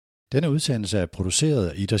Denne udsendelse er produceret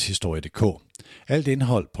af Idrætshistorie.dk. Alt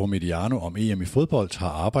indhold på Mediano om EM i fodbold har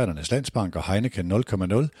Arbejdernes Landsbank og Heineken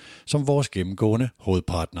 0,0 som vores gennemgående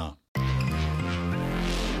hovedpartnere.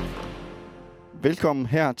 Velkommen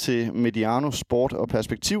her til Mediano Sport og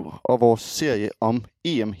Perspektiv og vores serie om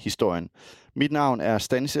EM-historien. Mit navn er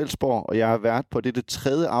Stanis Elsborg, og jeg har været på dette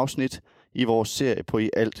 3. afsnit i vores serie på i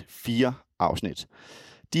alt 4 afsnit.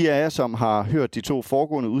 De af jer, som har hørt de 2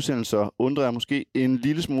 foregående udsendelser, undrer jeg måske en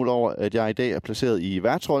lille smule over, at jeg i dag er placeret i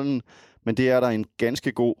værtsrollen, men det er der en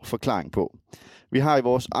ganske god forklaring på. Vi har i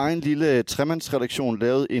vores egen lille tremandsredaktion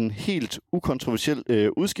lavet en helt ukontroversiel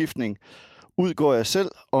udskiftning. Ud går jeg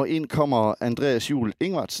selv, og ind kommer Andreas Juhl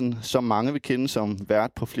Ingvartsen, som mange vil kende som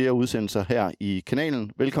vært på flere udsendelser her i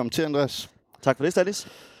kanalen. Velkommen til, Andreas. Tak for det, Stanis.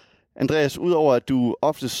 Andreas, udover at du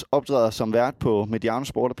oftest optræder som vært på Mediano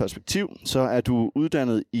Sport og Perspektiv, så er du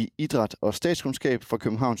uddannet i idræt og statskundskab fra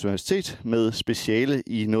Københavns Universitet med speciale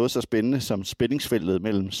i noget så spændende som spændingsfeltet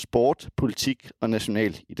mellem sport, politik og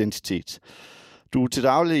national identitet. Du er til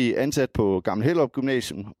daglig ansat på Gammel Hellerup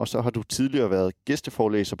Gymnasium, og så har du tidligere været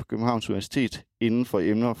gæsteforelæser på Københavns Universitet inden for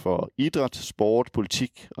emner for idræt, sport,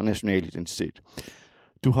 politik og national identitet.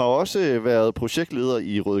 Du har også været projektleder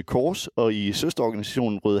i Røde Kors og i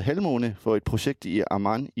søsterorganisationen Røde Halvmåne for et projekt i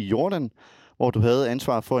Amman i Jordan, hvor du havde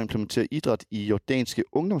ansvar for at implementere idræt i jordanske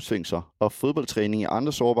ungdomsfængsler og fodboldtræning i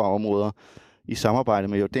andre sårbare områder i samarbejde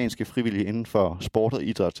med jordanske frivillige inden for sport og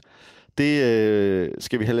idræt. Det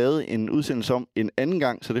skal vi have lavet en udsendelse om en anden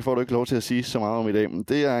gang, så det får du ikke lov til at sige så meget om i dag. Men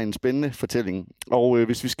det er en spændende fortælling. Og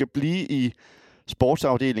hvis vi skal blive i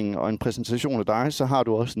sportsafdelingen og en præsentation af dig, så har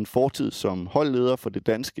du også en fortid som holdleder for det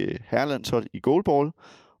danske herrelandshold i goalball,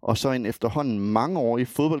 og så en efterhånden mangeårig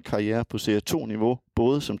fodboldkarriere på CR2-niveau,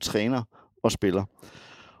 både som træner og spiller.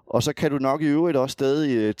 Og så kan du nok i øvrigt også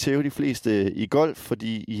stadig tæve de fleste i golf,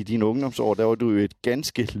 fordi i dine ungdomsår, der var du jo et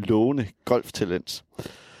ganske lovende golftalent.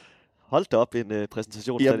 Hold da op en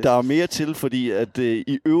præsentation. Jamen, der er mere til, fordi at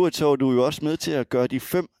i øvrigt så var du jo også med til at gøre de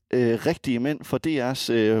 5 rigtige mænd for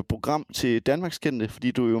DR's program til Danmarkskendte,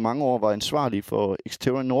 fordi du jo mange år var ansvarlig for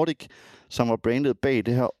Xterra Nordic, som var brandet bag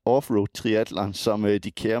det her offroad triathlon, som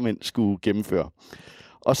de kære mænd skulle gennemføre.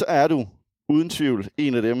 Og så er du uden tvivl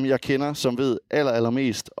en af dem, jeg kender, som ved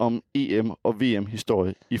allermest om EM og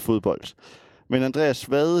VM-historie i fodbold. Men Andreas,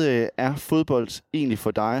 hvad er fodbold egentlig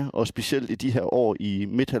for dig, og specielt i de her år i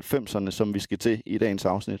midt-90'erne, som vi skal til i dagens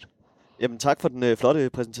afsnit? Jamen tak for den flotte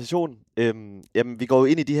præsentation. Jamen vi går jo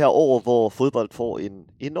ind i de her år, hvor fodbold får en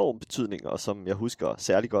enorm betydning, og som jeg husker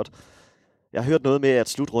særlig godt. Jeg har hørt noget med, at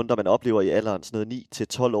slutrunder, man oplever i alderen sådan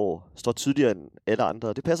noget 9-12 år, står tydeligere end alle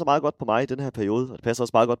andre. Det passer meget godt på mig i den her periode, og det passer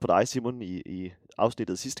også meget godt på dig, Simon, i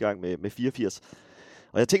afsnittet sidste gang med 84.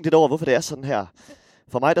 Og jeg tænkte lidt over, hvorfor det er sådan her.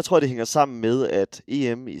 For mig, der tror jeg, det hænger sammen med, at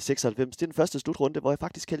EM i 96, det er den første slutrunde, hvor jeg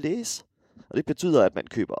faktisk kan læse. Og det betyder, at man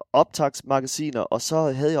køber optagsmagasiner, og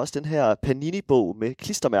så havde jeg også den her Panini-bog med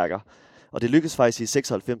klistermærker. Og det lykkedes faktisk i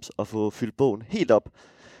 96 at få fyldt bogen helt op.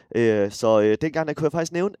 Så dengang der kunne jeg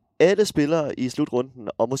faktisk nævne alle spillere i slutrunden,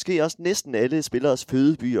 og måske også næsten alle spilleres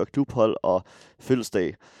fødeby og klubhold og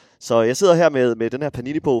fødselsdag. Så jeg sidder her med den her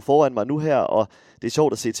Panini-bog foran mig nu her, og det er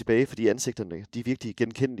sjovt at se tilbage, fordi ansigterne de er virkelig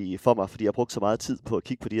genkendelige for mig, fordi jeg har brugt så meget tid på at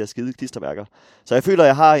kigge på de her skide klistermærker. Så jeg føler, at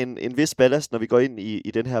jeg har en vis ballast, når vi går ind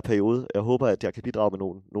i den her periode. Jeg håber, at jeg kan bidrage med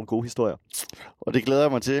nogle gode historier. Og det glæder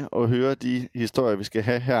jeg mig til at høre de historier, vi skal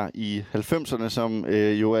have her i 90'erne, som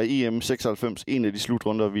jo er EM 96, en af de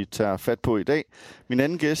slutrunder, vi tager fat på i dag. Min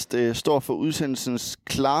anden gæst står for udsendelsens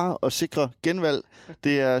klare og sikre genvalg.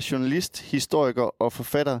 Det er journalist, historiker og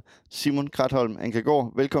forfatter Simon Kratholm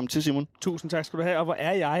Ankergaard. Velkommen til, Simon. Tusind tak skal du have. Og hvor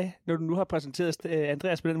er jeg, når du nu har præsenteret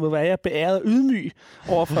Andreas på den måde, hvor er jeg beæret og ydmyg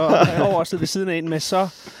over at sidde ved siden af en med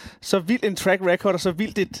så vildt en track record og så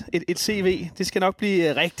vildt et CV. Det skal nok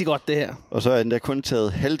blive rigtig godt, det her. Og så er den der kun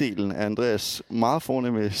taget halvdelen af Andreas meget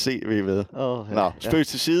fornemme CV ved. Spøg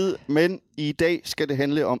til side. Men i dag skal det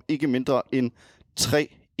handle om ikke mindre end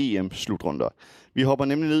 3 EM-slutrunder. Vi hopper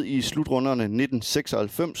nemlig ned i slutrunderne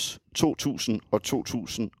 1996, 2000 og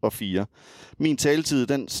 2004. Min taletid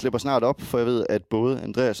den slipper snart op, for jeg ved, at både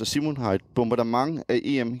Andreas og Simon har et bombardement af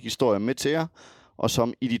EM-historier med til jer. Og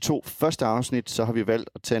som i de 2 første afsnit, så har vi valgt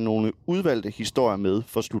at tage nogle udvalgte historier med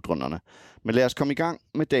for slutrunderne. Men lad os komme i gang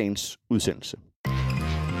med dagens udsendelse.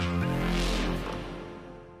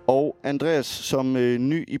 Og Andreas, som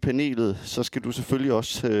ny i panelet, så skal du selvfølgelig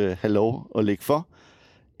også have lov at lægge for.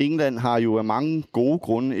 England har jo af mange gode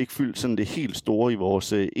grunde ikke fyldt sådan det helt store i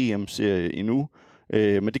vores EM-serie endnu.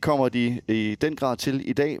 Men det kommer de i den grad til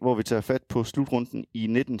i dag, hvor vi tager fat på slutrunden i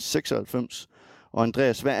 1996. Og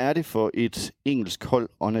Andreas, hvad er det for et engelsk hold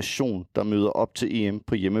og nation, der møder op til EM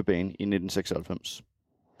på hjemmebane i 1996?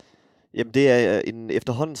 Jamen, det er en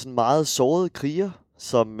efterhånden sådan meget såret kriger,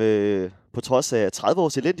 som på trods af 30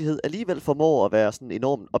 års elendighed alligevel formår at være sådan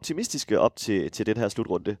enormt optimistiske op til den her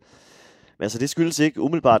slutrunde. Men altså, det skyldes ikke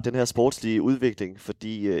umiddelbart den her sportslige udvikling,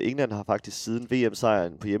 fordi England har faktisk siden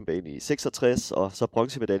VM-sejren på hjemmebane i 66, og så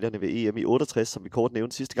bronzemedaljerne ved EM i 68, som vi kort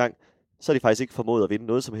nævnte sidste gang, så har de faktisk ikke formået at vinde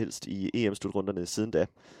noget som helst i EM-slutrunderne siden da.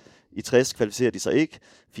 I 60 kvalificerer de sig ikke,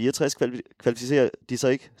 64 kvalificerer de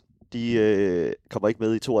sig ikke, de kommer ikke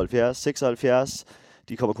med i 72, 76,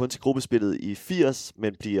 de kommer kun til gruppespillet i 80,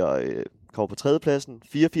 men kommer på tredjepladsen,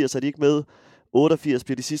 84 er de ikke med, 88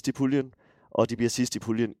 bliver de sidste i puljen, og de bliver sidst i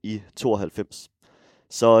puljen i 92.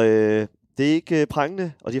 Så det er ikke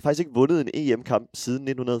prangende, og de har faktisk ikke vundet en EM-kamp siden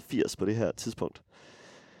 1980 på det her tidspunkt.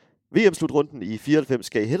 VM-slutrunden i 94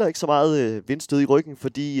 gav heller ikke så meget vindstød i ryggen,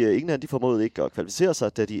 fordi England de formåede ikke at kvalificere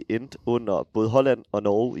sig, da de endte under både Holland og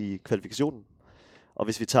Norge i kvalifikationen. Og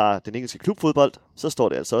hvis vi tager den engelske klubfodbold, så står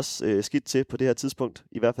det altså også skidt til på det her tidspunkt,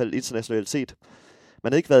 i hvert fald internationalt set.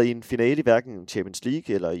 Man havde ikke været i en finale i hverken Champions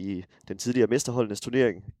League, eller i den tidligere mesterholdenes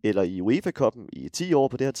turnering, eller i UEFA-cupen i 10 år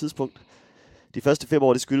på det her tidspunkt. De første 5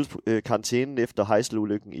 år, det skyldes karantænen efter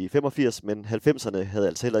Heysel-ulykken i 85, men 90'erne havde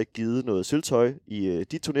altså heller ikke givet noget sølvtøj i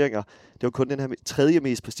de turneringer. Det var kun den her tredje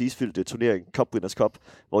mest prestigefyldte turnering, Cup Winners' Cup,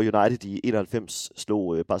 hvor United i 91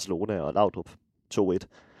 slog Barcelona og Laudrup 2-1.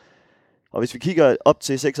 Og hvis vi kigger op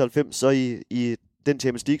til 96, så i den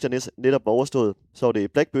Champions League, der netop var overstået, så var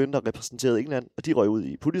det Blackburn, der repræsenterede England, og de røg ud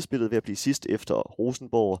i puljespillet ved at blive sidst efter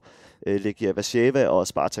Rosenborg, Legia Warszawa og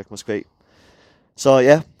Spartak Moskva. Så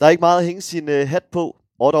ja, der er ikke meget at hænge sin hat på,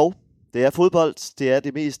 og dog, det er fodbold, det er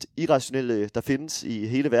det mest irrationelle, der findes i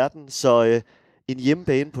hele verden, så en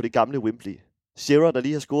hjemmebane på det gamle Wembley. Shearer, der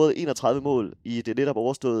lige har scoret 31 mål i den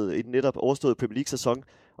netop overståede Premier League-sæson,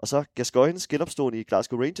 og så Gascoignes genopstående i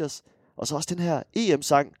Glasgow Rangers, og så også den her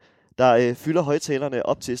EM-sang, der fylder højtalerne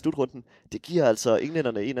op til slutrunden. Det giver altså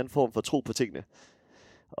englænderne en eller anden form for tro på tingene.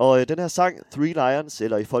 Og den her sang, Three Lions,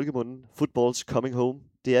 eller i folkemunden, Football's Coming Home,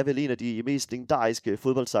 det er vel en af de mest legendariske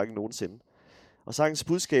fodboldsange nogensinde. Og sangens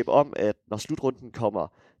budskab om, at når slutrunden kommer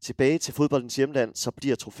tilbage til fodboldens hjemland, så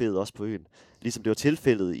bliver trofæet også på øen. Ligesom det var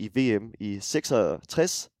tilfældet i VM i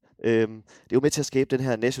 66. Det er jo med til at skabe den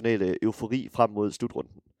her nationale eufori frem mod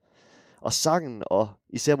slutrunden. Og sangen og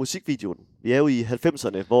især musikvideoen. Vi er jo i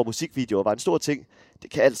 90'erne, hvor musikvideoer var en stor ting.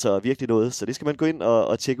 Det kan altså virkelig noget, så det skal man gå ind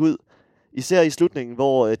og tjekke ud. Især i slutningen,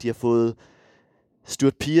 hvor de har fået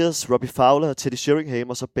Stuart Pearce, Robbie Fowler, Teddy Sheringham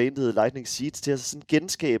og så bandet Lightning Seeds til at sådan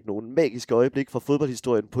genskabe nogle magiske øjeblik fra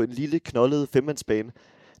fodboldhistorien på en lille knoldet femmandsbane.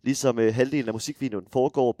 Ligesom halvdelen af musikvideoen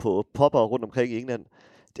foregår på popper rundt omkring i England.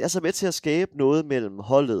 Det er så med til at skabe noget mellem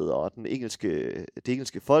holdet og det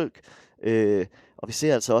engelske folk. Og vi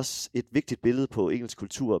ser altså også et vigtigt billede på engelsk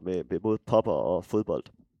kultur med både popper og fodbold.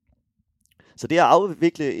 Så det at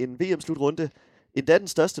afvikle en VM-slutrunde, endda den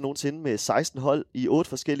største nogensinde med 16 hold i 8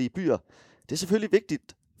 forskellige byer, det er selvfølgelig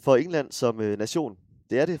vigtigt for England som nation.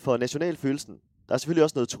 Det er det for nationalfølelsen. Der er selvfølgelig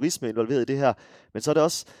også noget turisme involveret i det her, men så er det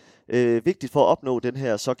også vigtigt for at opnå den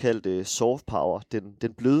her såkaldte soft power,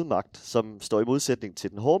 den bløde magt, som står i modsætning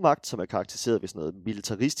til den hårde magt, som er karakteriseret ved sådan noget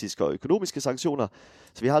militaristiske og økonomiske sanktioner.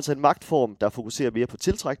 Så vi har altså en magtform, der fokuserer mere på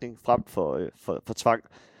tiltrækning frem for tvang.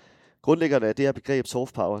 Grundlæggerne af det her begreb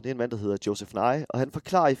soft power, det er en mand, der hedder Joseph Nye, og han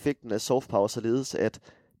forklarer effekten af soft power således, at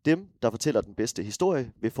dem, der fortæller den bedste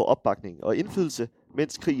historie, vil få opbakning og indflydelse,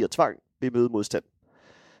 mens krig og tvang vil møde modstand.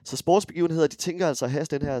 Så sportsbegivenheder, de tænker altså at have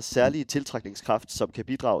den her særlige tiltrækningskraft, som kan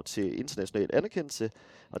bidrage til international anerkendelse,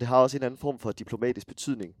 og det har også en anden form for diplomatisk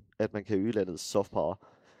betydning, at man kan øge landets soft power.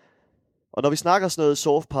 Og når vi snakker sådan noget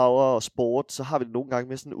soft power og sport, så har vi det nogle gange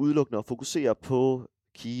med sådan udelukkende at fokusere på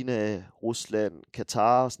Kina, Rusland,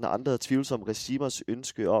 Katar og sådan andre tvivlsomme regimers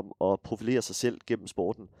ønske om at profilere sig selv gennem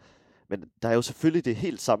sporten. Men der er jo selvfølgelig det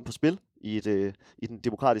helt samme på spil i den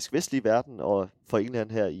demokratisk vestlige verden og for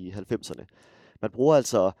England her i 90'erne. Man bruger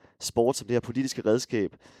altså sport som det her politiske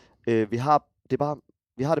redskab. Vi har det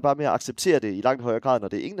bare med at acceptere det i langt højere grad, når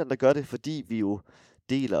det er England, der gør det, fordi vi jo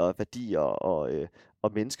deler værdier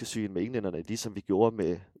og menneskesyn med englænderne, ligesom vi gjorde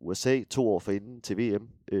med USA 2 år forinden til VM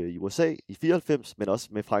i USA i 94, men også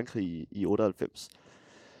med Frankrig i 98.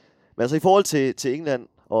 Men altså i forhold til England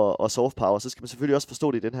og soft power, så skal man selvfølgelig også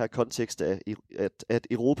forstå det i den her kontekst af, at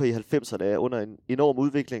Europa i 90'erne er under en enorm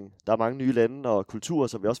udvikling. Der er mange nye lande og kulturer,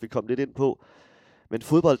 som vi også vil komme lidt ind på. Men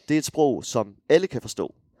fodbold, det er et sprog, som alle kan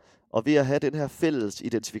forstå. Og ved at have den her fælles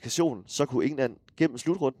identifikation, så kunne England gennem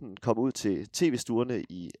slutrunden komme ud til tv-stuerne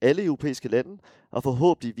i alle europæiske lande, og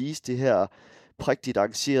forhåbentlig vise det her prægtigt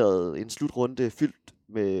arrangeret, en slutrunde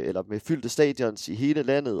med fyldte stadions i hele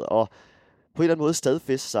landet, og på en eller anden måde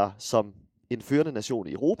stadfæste sig som en førende nation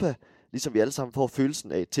i Europa, ligesom vi alle sammen får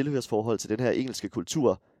følelsen af et tilhørsforhold til den her engelske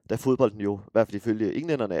kultur, da fodbolden jo, i hvert fald ifølge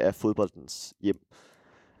englænderne, er fodboldens hjem.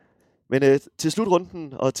 Men til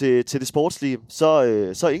slutrunden og til det sportslige,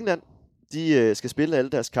 så England, de skal spille alle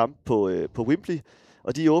deres kampe på Wembley,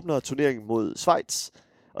 og de åbner turneringen mod Schweiz.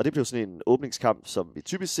 Og det blev sådan en åbningskamp, som vi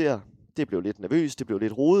typisk ser. Det blev lidt nervøst, det blev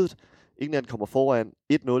lidt rodet. England kommer foran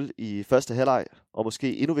 1-0 i første halvleg, og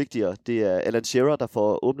måske endnu vigtigere, det er Alan Shearer, der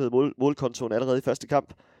får åbnet målkontoen allerede i første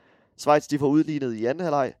kamp. Schweiz, de får udlignet i anden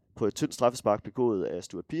halvleg på et tyndt straffespark begået af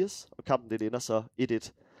Stuart Pearce, og kampen den ender så 1-1.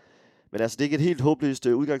 Men altså, det er ikke et helt håbløst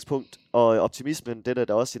udgangspunkt, og optimismen, den er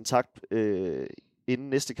da også intakt inden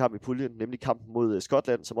næste kamp i puljen, nemlig kampen mod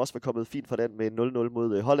Skotland, som også var kommet fint fra land med 0-0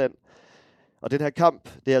 mod Holland. Og den her kamp,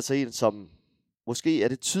 det er altså en, som måske er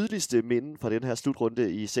det tydeligste minde fra den her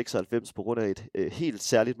slutrunde i 96, på grund af et helt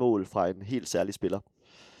særligt mål fra en helt særlig spiller.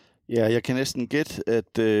 Ja, jeg kan næsten gætte,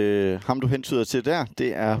 at ham du hentyder til der,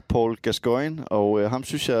 det er Paul Gascoigne, og ham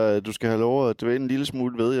synes jeg, du skal have lov at dvæle en lille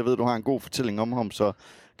smule ved. Jeg ved, du har en god fortælling om ham, så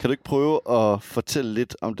kan du ikke prøve at fortælle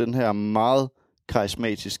lidt om den her meget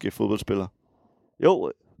karismatiske fodboldspiller?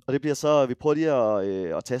 Jo, og det bliver så, vi prøver lige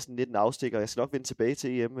at tage sådan lidt en afstikker. Jeg skal nok vende tilbage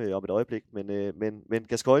til EM om et øjeblik, men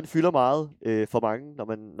Gascoigne fylder meget for mange,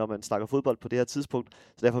 når man snakker fodbold på det her tidspunkt.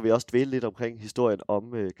 Så derfor vil jeg også dvæle lidt omkring historien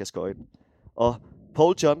om Gascoigne. Og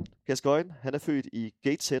Paul John Gascoigne, han er født i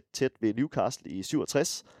Gateshead, tæt ved Newcastle i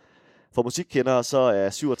 67. For musikkendere så er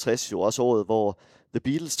 67 jo også året, hvor The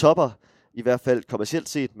Beatles topper, i hvert fald kommercielt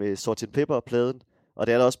set, med Sgt. Pepper-pladen. Og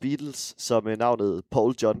det er der også Beatles, som navnet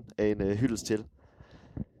Paul John er en hyldest til.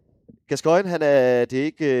 Gascoigne, det er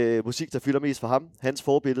ikke musik, der fylder mest for ham. Hans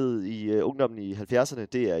forbillede i ungdommen i 70'erne,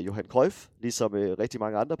 det er Johan Cruyff, ligesom rigtig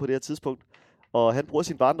mange andre på det her tidspunkt. Og han bruger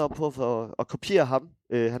sin barndom på at kopiere ham.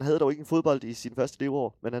 Han havde dog ikke en fodbold i sine første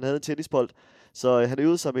leveår, men han havde en tennisbold. Så han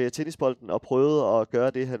øvede sig med tennisbolden og prøvede at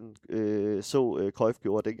gøre det, han så Cruyff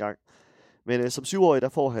gjorde dengang. Men som 7-årig, der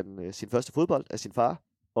får han sin første fodbold af sin far,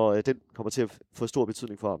 og den kommer til at få stor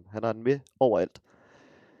betydning for ham. Han har den med overalt.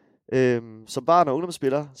 Som barn og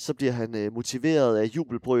ungdomsspiller, så bliver han motiveret af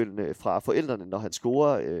jubelbrølene fra forældrene, når han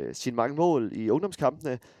scorer sine mange mål i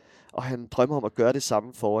ungdomskampene, og han drømmer om at gøre det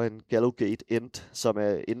samme foran Gallowgate End, som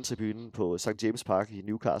er endetribunen på St. James Park i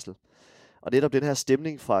Newcastle. Og netop den her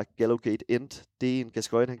stemning fra Gallowgate End, det er en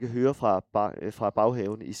Gascoigne, han kan høre fra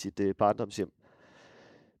baghaven i sit barndomshjem.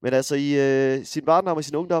 Men altså i sin barndom og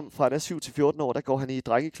sin ungdom, fra han er 7 til 14 år, der går han i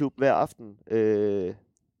drengeklub hver aften.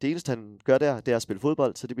 Det eneste, han gør der, det er at spille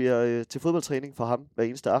fodbold, så det bliver til fodboldtræning for ham hver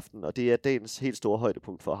eneste aften, og det er dagens helt store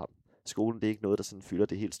højdepunkt for ham. Skolen, det er ikke noget, der sådan fylder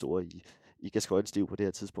det helt store i Gascoignes liv på det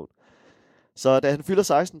her tidspunkt. Så da han fylder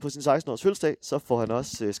 16 på sin 16-års fødselsdag, så får han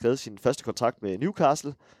også skrevet sin første kontrakt med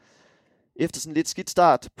Newcastle. Efter sådan lidt skidt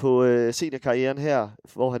start på seniorkarrieren her,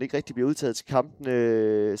 hvor han ikke rigtig bliver udtaget til kampen,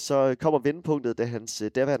 så kommer vendepunktet, da hans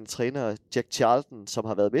daværende træner Jack Charlton, som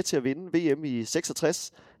har været med til at vinde VM i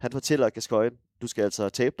 66, han fortæller Gascoigne, du skal altså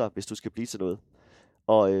tabe dig, hvis du skal blive til noget.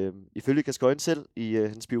 Og ifølge Gascoigne selv i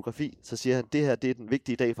hans biografi, så siger han, at det her det er den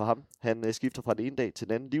vigtige dag for ham. Han skifter fra den ene dag til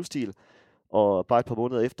den anden livsstil, og bare et par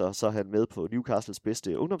måneder efter, så er han med på Newcastles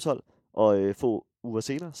bedste ungdomshold, og få uger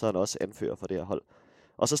senere, så er han også anfører for det her hold.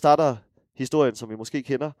 Og så starter historien, som vi måske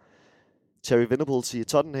kender. Terry Venables i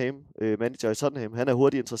Tottenham, manager i Tottenham, han er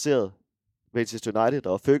hurtigt interesseret. Manchester United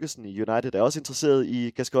og Ferguson i United er også interesseret i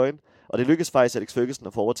Gascoigne, og det lykkedes faktisk Alex Ferguson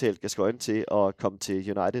at få overtalt Gascoigne til at komme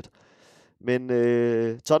til United. Men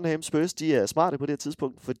Tottenham Spurs, de er smarte på det her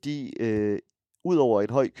tidspunkt, fordi udover en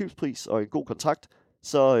høj købspris og en god kontrakt,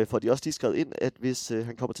 så får de også lige skrevet ind, at hvis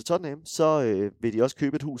han kommer til Tottenham, så vil de også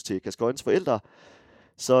købe et hus til Gascoignes forældre.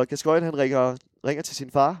 Så Gascoigne, han ringer til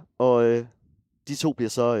sin far, og de to bliver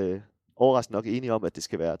så overraskende nok enige om, at det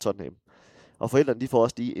skal være Tottenham. Og forældrene, de får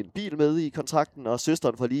også lige en bil med i kontrakten, og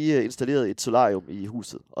søsteren får lige installeret et solarium i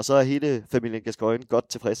huset. Og så er hele familien Gascoigne godt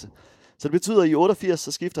tilfredse. Så det betyder, at i 88,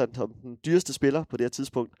 så skifter han som den dyreste spiller på det her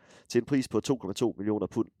tidspunkt til en pris på 2,2 millioner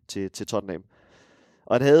pund til Tottenham.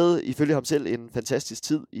 Og han havde ifølge ham selv en fantastisk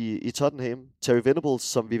tid i Tottenham. Terry Venables,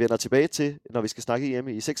 som vi vender tilbage til, når vi skal snakke EM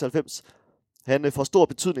i 96, han får stor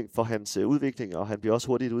betydning for hans udvikling, og han bliver også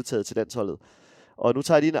hurtigt udtaget til landsholdet. Og nu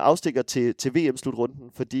tager jeg lige en afstikker til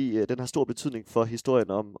VM-slutrunden, fordi den har stor betydning for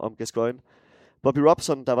historien om Gascoigne. Bobby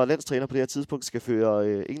Robson, der var landstræner på det her tidspunkt, skal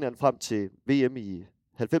føre England frem til VM i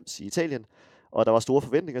 90 i Italien. Og der var store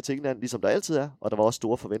forventninger til England, ligesom der altid er, og der var også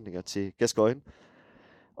store forventninger til Gascoigne.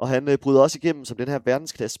 Og han bryder også igennem som den her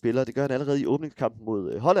verdensklasse-spiller. Det gør han allerede i åbningskampen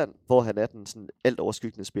mod Holland, hvor han er den sådan alt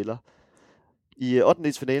overskyggende spiller. I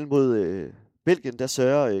 8. mod Belgien, der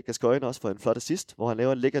sørger Gascoigne også for en flot assist, hvor han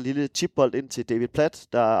laver en lækker lille chipbold ind til David Platt,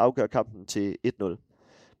 der afgør kampen til 1-0.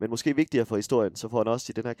 men måske vigtigere for historien, så får han også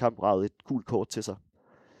i den her kamp raget et gult kort til sig.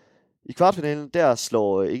 I kvartfinalen, der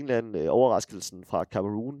slår England overraskelsen fra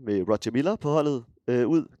Cameroon med Roger Milla på holdet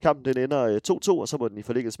ud. Kampen den ender 2-2, og så må den i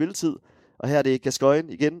forlænget spilletid. Og her er det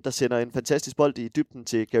Gascoigne igen, der sender en fantastisk bold i dybden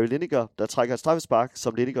til Gary Lineker, der trækker et straffespark,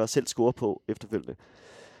 som Lineker selv scorer på efterfølgende.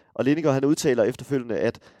 Og Lineker han udtaler efterfølgende,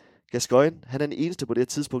 at Gascoigne, han er den eneste på det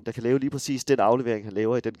tidspunkt, der kan lave lige præcis den aflevering, han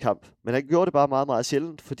laver i den kamp. Men han gjorde det bare meget, meget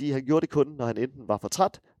sjældent, fordi han gjorde det kun, når han enten var for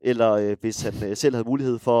træt, eller hvis han selv havde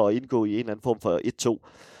mulighed for at indgå i en eller anden form for 1-2.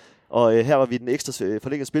 Og her var vi den ekstra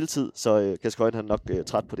forlængede spilletid, så Gascoigne han nok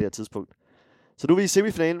træt på det her tidspunkt. Så nu er vi i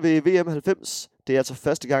semifinalen ved VM 90. Det er altså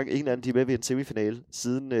første gang England de er med ved en semifinale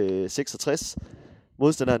siden 66.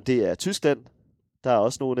 Modstanderen det er Tyskland. Der er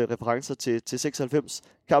også nogle referencer til 96.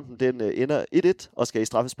 Kampen den ender 1-1 og skal i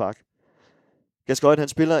straffespark. Gascoigne han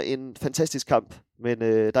spiller en fantastisk kamp, men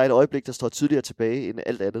der er et øjeblik, der står tydeligere tilbage end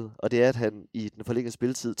alt andet. Og det er, at han i den forlængede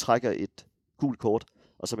spilletid trækker et gult kort.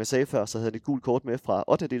 Og som jeg sagde før, så havde han et gult kort med fra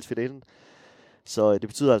 8-delsfinalen. Så det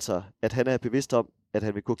betyder altså, at han er bevidst om, at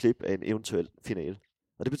han vil gå glip af en eventuel finale.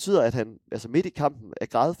 Og det betyder, at han altså midt i kampen er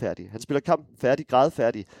grædefærdig. Han spiller kampen færdig,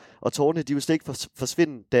 grædefærdig. Og tårerne, de vil slet ikke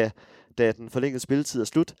forsvinde, da den forlængede spilletid er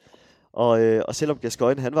slut. Og selvom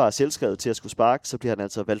Gascoigne han var selvskrevet til at skulle sparke, så bliver han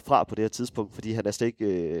altså valgt fra på det her tidspunkt, fordi han er slet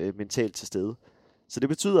ikke mentalt til stede. Så det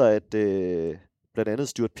betyder, at blandt andet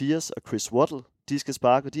Stuart Pearce og Chris Waddle, de skal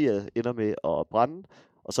sparke, og de ender med at brænde.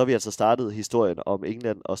 Og så har vi altså startet historien om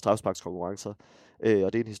England og straffesparkskonkurrencer.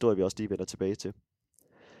 Og det er en historie, vi også lige vender tilbage til.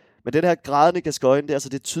 Men den her grædende Gascoigne, det er altså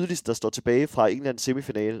det tydeligste, der står tilbage fra Englands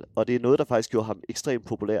semifinale. Og det er noget, der faktisk gjorde ham ekstremt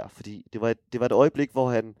populær. Fordi det var et øjeblik, hvor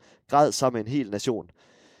han græd sammen med en hel nation.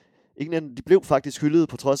 England de blev faktisk hyldet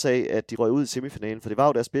på trods af, at de røg ud i semifinalen. For det var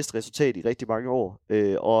jo deres bedste resultat i rigtig mange år.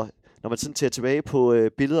 Og når man sådan ser tilbage på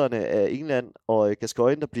billederne af England og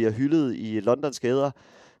Gascoigne, der bliver hyldet i Londons gader,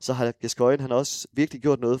 så har Gascoigne han også virkelig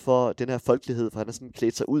gjort noget for den her folkelighed, for han har sådan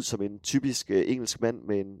klædt sig ud som en typisk engelsk mand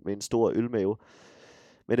med en stor ølmave.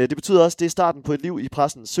 Men det betyder også, at det er starten på et liv i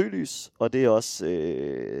pressens søgelys, og det er også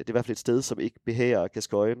det er i hvert fald et sted, som ikke behager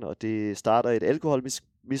Gascoigne, og det starter et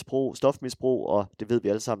alkoholmisbrug, stofmisbrug, og det ved vi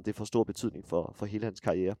alle sammen, det får stor betydning for hele hans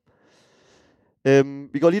karriere.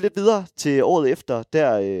 Vi går lige lidt videre til året efter,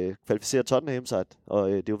 der kvalificerer Tottenham sig, og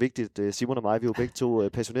det er jo vigtigt, Simon og mig, vi er jo begge to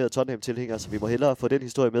passionerede Tottenham-tilhængere, så vi må hellere få den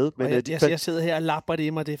historie med. Men, jeg sidder her og lapper det i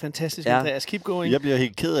mig, det er fantastisk, ja. Andreas, keep going. Jeg bliver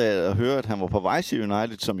helt ked af at høre, at han var på vej til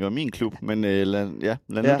United, som jo er min klub, men lad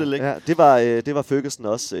nu det ligge. Ja, det var Ferguson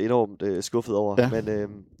også enormt skuffet over. Ja.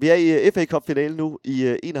 Men vi er i FA Cup-finalen nu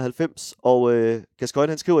i 91, og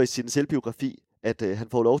Gascoigne han skriver i sin selvbiografi, at han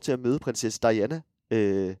får lov til at møde prinsesse Diana,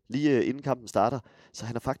 lige inden kampen starter. Så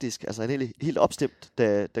han er faktisk han er helt opstemt,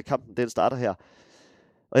 da kampen den starter her.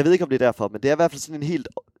 Og jeg ved ikke, om det er derfor, men det er i hvert fald sådan en helt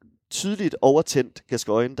tydeligt overtændt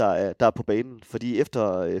Gascoigne, der er på banen. Fordi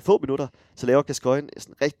efter få minutter, så laver Gascoigne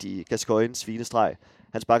sådan en rigtig Gascoigne-svinestreg.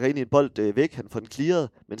 Han sparker ind i en bold væk, han får den clearet,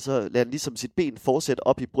 men så lader han ligesom sit ben fortsætte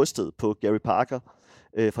op i brystet på Gary Parker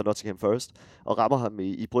fra Nottingham Forest, og rammer ham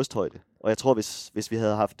i brysthøjde. Og jeg tror, hvis vi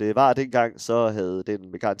havde haft VAR dengang, så havde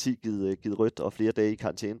den med garanti givet rødt og flere dage i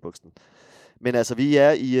karantænebuksen. Men altså, vi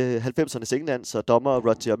er i 90'ernes England, så dommer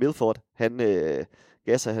Roger Milford,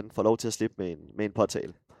 han får lov til at slippe med en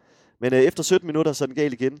påtale. Men efter 17 minutter, så er den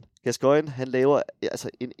gal igen. Gascoigne, han laver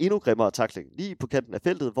en endnu grimmere tackling lige på kanten af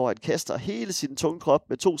feltet, hvor han kaster hele sin tunge krop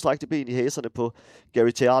med 2 strakte ben i haserne på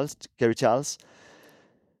Gary Charles.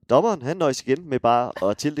 Dommeren, han nøjes igen med bare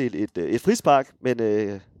at tildele et frispark, men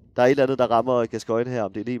der er et eller andet, der rammer Gascoigne her,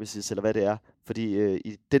 om det er nemesis eller hvad det er. Fordi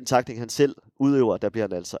i den tackling, han selv udøver, der bliver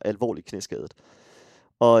han altså alvorligt knæskadet.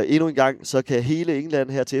 Og endnu en gang, så kan hele England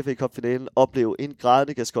her til FA Cup-finalen opleve en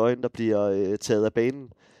grædende Gascoigne, der bliver taget af banen.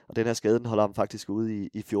 Og den her skade holder ham faktisk ude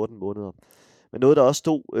i 14 måneder. Men noget, der også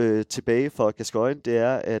stod tilbage for Gascoigne, det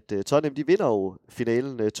er, at Tottenham de vinder jo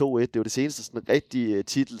finalen 2-1. Det er jo det seneste sådan rigtig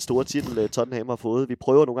store titel, Tottenham har fået. Vi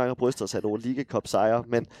prøver nogle gange at bryste os af nogle Liga Cup-sejre,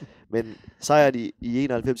 men sejren i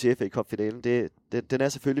 91 i FA Cup-finalen, den er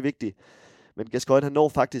selvfølgelig vigtig. Men Gascoigne han når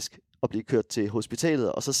faktisk at blive kørt til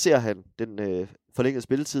hospitalet, og så ser han den forlængede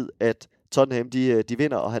spilletid, at Tottenham de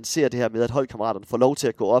vinder, og han ser det her med, at holdkammeraterne får lov til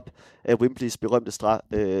at gå op af Wembleys berømte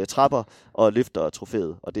trapper og løfter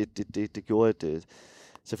trofæet. Og det gjorde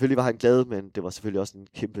selvfølgelig var han glad, men det var selvfølgelig også en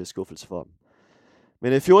kæmpe skuffelse for ham.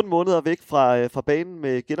 Men 14 måneder væk fra banen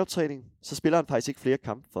med genoptræning, så spiller han faktisk ikke flere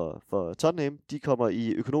kampe for Tottenham. De kommer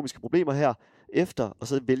i økonomiske problemer her efter, og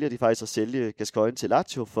så vælger de faktisk at sælge Gascoigne til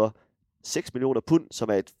Lazio for 6 millioner pund, som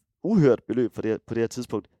er et uhørt beløb på det her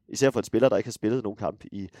tidspunkt. Især for en spiller, der ikke har spillet nogen kamp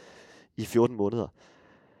i 14 måneder.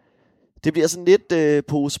 Det bliver sådan lidt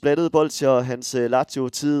på splattet bolsjer, hans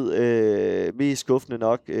Lazio-tid, mest skuffende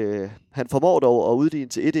nok. Han formår dog at udligne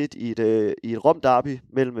til 1-1 i et Rom-derby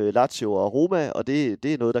mellem Lazio og Roma, og det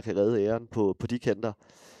er noget, der kan redde æren på de kanter.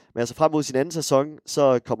 Men altså frem mod sin anden sæson,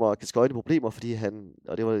 så kommer Gascoigne i problemer, fordi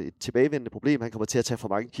og det var et tilbagevendende problem, han kommer til at tage for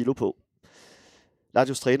mange kilo på.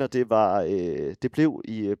 Lazios træner, det blev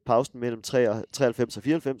i pausen mellem 93 og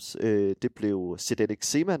 94, det blev Zdeněk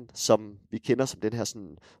Zeman, som vi kender som den her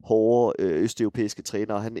sådan hårde østeuropæiske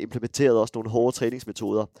træner, og han implementerede også nogle hårde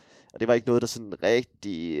træningsmetoder, og det var ikke noget, der sådan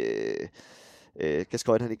rigtig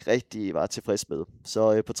Gascoigne han ikke rigtig var tilfreds med.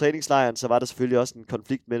 Så på træningslejren, så var der selvfølgelig også en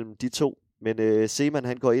konflikt mellem de to, men Zeman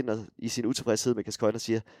han går ind i sin utilfredshed med Gascoigne og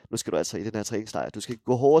siger, nu skal du altså i den her træningslejr, du skal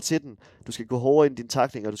gå hårdere til den, du skal gå hårdere ind i dine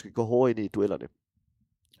tacklinger, du skal gå hårdere ind i duellerne.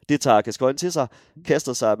 Det tager Gascoigne til sig,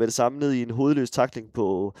 kaster sig med det samme ned i en hovedløs tackling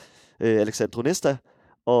på Alexandru Nesta,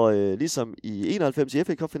 og ligesom i 91 i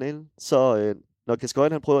FA Cup-finalen, så når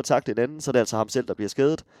Gascoigne han prøver at tackle en anden, så er det altså ham selv, der bliver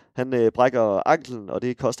skadet. Han brækker anklen, og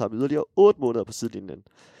det koster ham yderligere 8 måneder på sidelinjen.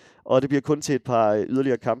 Og det bliver kun til et par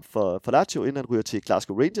yderligere kamp for Lazio, inden han ryger til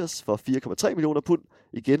Glasgow Rangers for 4,3 millioner pund.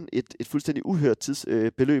 Igen et fuldstændig uhørt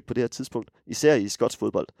beløb på det her tidspunkt, især i skotsk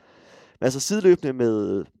fodbold. Men altså sideløbende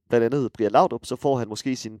med blandt andet Brian Laudrup, så får han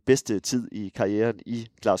måske sin bedste tid i karrieren i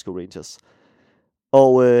Glasgow Rangers.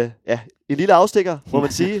 Og en lille afstikker, må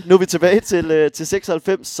man sige. Nu er vi tilbage til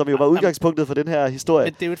 96, som jo var udgangspunktet for den her historie.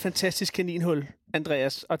 Men det er jo et fantastisk kaninhul,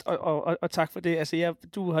 Andreas, og tak for det. Altså,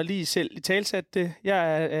 du har lige selv italesat det.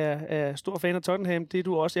 Jeg er stor fan af Tottenham, det er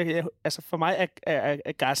du også. Altså, for mig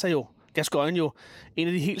er Gascoigne jo en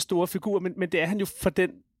af de helt store figurer, men det er han jo for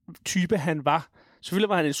den type, han var. Selvfølgelig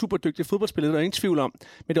var han en super dygtig fodboldspiller, der er ingen tvivl om,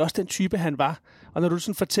 men det er også den type, han var. Og når du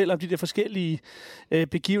sådan fortæller om de der forskellige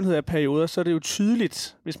begivenheder og perioder, så er det jo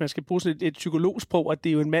tydeligt, hvis man skal bruge sådan et psykologsprog, at det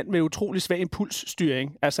er jo en mand med utrolig svag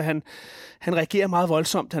impulsstyring. Altså han reagerer meget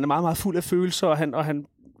voldsomt, han er meget, meget fuld af følelser, og han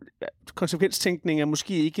konsekvenstænkning er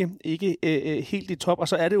måske ikke helt i top. Og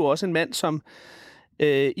så er det jo også en mand, som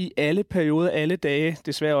i alle perioder, alle dage,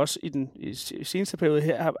 desværre også i den seneste periode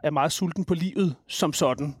her, er meget sulten på livet som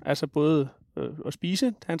sådan. Altså både at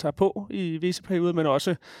spise, han tager på i visse perioder, men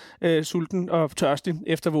også sulten og tørstig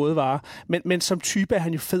efter våde varer. Men som type er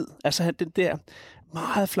han jo fed. Altså den der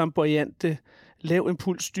meget flamboyante, lav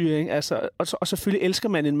impulsstyring. Altså, og selvfølgelig elsker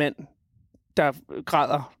man en mand, der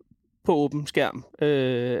græder på åben skærm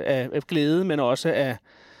af glæde, men også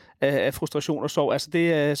af frustration og sorg. Altså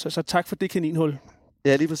det er, så tak for det kaninhul.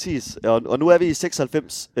 Ja, lige præcis. Og nu er vi i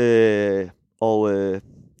 96,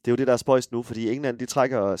 det er jo det, der er spøjst nu, fordi England, de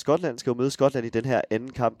trækker Skotland, skal jo møde Skotland i den her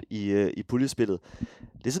anden kamp i puljespillet.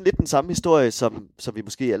 Det er sådan lidt den samme historie, som vi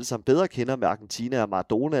måske alle sammen bedre kender med Argentina og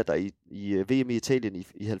Maradona, der i VM i Italien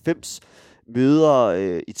i 90 møder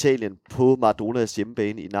Italien på Maradonas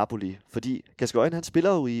hjemmebane i Napoli. Fordi Gascoigne, han spiller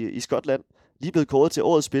jo i Skotland, lige blevet kåret til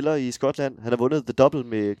årets spiller i Skotland. Han har vundet The Double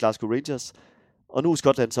med Glasgow Rangers, og nu er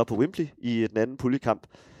Skotland så på Wembley i den anden puljekamp.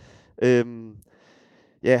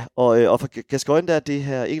 Ja, og for Gascoigne, der er det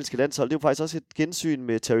her engelske landshold, det er jo faktisk også et gensyn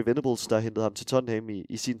med Terry Venables, der hentede ham til Tottenham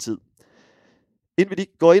i sin tid. Inden vi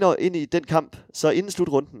lige går ind i den kamp, så inden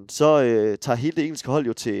slutrunden, så tager hele det engelske hold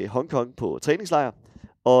jo til Hongkong på træningslejr.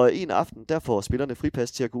 Og en aften, der får spillerne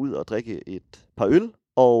fripas til at gå ud og drikke et par øl.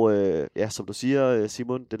 Og som du siger,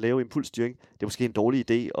 Simon, den lave impulsstyring, det er måske en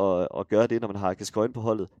dårlig idé at gøre det, når man har Gascoigne på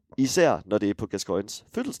holdet. Især når det er på Gascoignes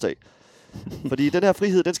fødselsdag. Fordi den her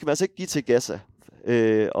frihed, den skal man altså ikke give til Gassa.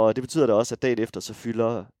 Og det betyder da også, at dagen efter, så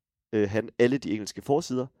fylder han alle de engelske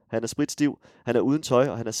forsider. Han er spritstiv, han er uden tøj,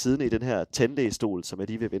 og han er siddende i den her tandlægestol, som jeg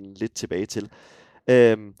lige vil vende lidt tilbage til.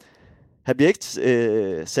 Han bliver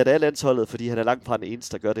ikke sat af landsholdet, fordi han er langt fra den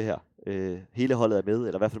eneste, der gør det her. Hele holdet er med,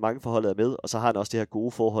 eller i hvert fald mange fra holdet er med, og så har han også det her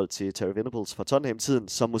gode forhold til Terry Venables fra Tottenham-tiden,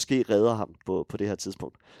 som måske redder ham på det her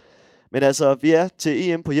tidspunkt. Men altså, vi er til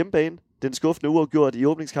EM på hjemmebane. Den skuffende uafgjort i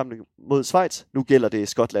åbningskampen mod Schweiz. Nu gælder det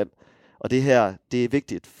Skotland. Og det her, det er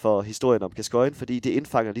vigtigt for historien om Gascoigne, fordi det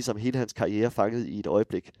indfanger ligesom hele hans karriere fanget i et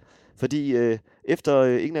øjeblik. Fordi efter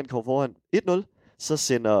England kommer foran 1-0, så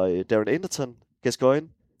sender Darren Anderton Gascoigne,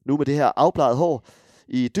 nu med det her afbladet hår,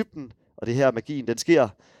 i dybden, og det her magien, den sker.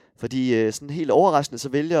 Fordi sådan helt overraskende, så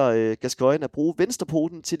vælger Gascoigne at bruge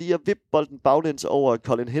venstrepoten til lige at vippe bolden baglæns over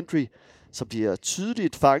Colin Hendry, som bliver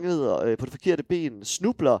tydeligt fanget på det forkerte ben,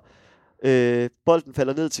 snubler. Bolden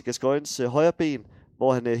falder ned til Gascoignes højre ben,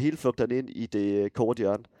 hvor han hele flugter ind i det korte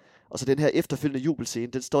hjørne. Og så den her efterfølgende jubelscene,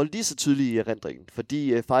 den står lige så tydelig i erindringen,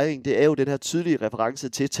 fordi fejringen, det er jo den her tydelige reference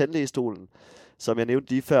til tandlægestolen, som jeg nævnte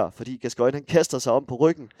lige før, fordi Gascoigne, han kaster sig om på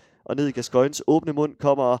ryggen, og ned i Gascoignes åbne mund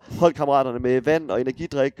kommer holdkammeraterne med vand og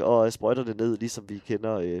energidrik og sprøjter det ned, ligesom vi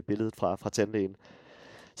kender billedet fra tandlægen.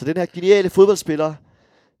 Så den her geniale fodboldspiller,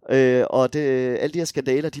 og alle de her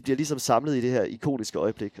skandaler, de bliver ligesom samlet i det her ikoniske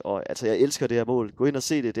øjeblik. Og altså, jeg elsker det her mål. Gå ind og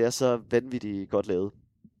se det, det er så vanvittigt godt lavet.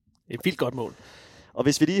 Et vildt godt mål. Og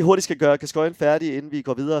hvis vi lige hurtigt skal gøre Gascoigne færdig, inden vi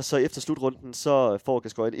går videre, så efter slutrunden, så får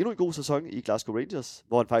Gascoigne endnu en god sæson i Glasgow Rangers,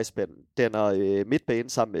 hvor han faktisk danner midtbane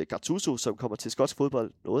sammen med Gattuso, som kommer til skotsk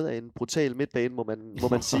fodbold. Noget af en brutal midtbane, må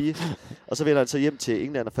man sige. Og så vender han så hjem til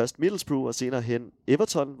England og først Middlesbrough, og senere hen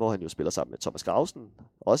Everton, hvor han jo spiller sammen med Thomas Gravesen.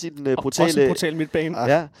 Også i den brutale... Også en brutal midtbane.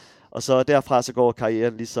 Ja, og så derfra så går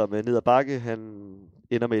karrieren ligesom ned ad bakke. Han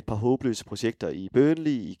ender med et par håbløse projekter i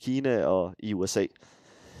Burnley, i Kina og i USA.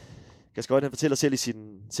 Gascoigne han fortæller selv i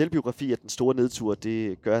sin selvbiografi, at den store nedtur,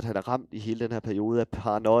 det gør, at han er ramt i hele den her periode af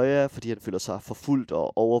paranoia, fordi han føler sig forfulgt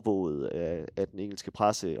og overvåget af den engelske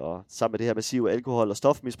presse. Og sammen med det her massive alkohol- og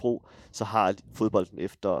stofmisbrug, så har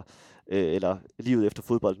livet efter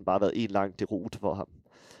fodbolden bare været en lang derute for ham.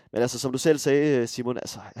 Men altså, som du selv sagde, Simon,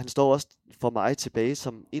 altså, han står også for mig tilbage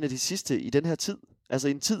som en af de sidste i den her tid. Altså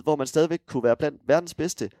en tid, hvor man stadigvæk kunne være blandt verdens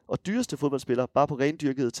bedste og dyreste fodboldspillere, bare på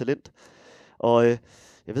rendyrket talent. Og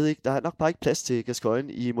jeg ved ikke, der er nok bare ikke plads til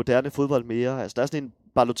Gascoigne i moderne fodbold mere. Altså, der er sådan en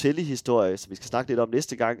Balotelli-historie, som vi skal snakke lidt om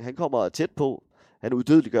næste gang. Han kommer tæt på. Han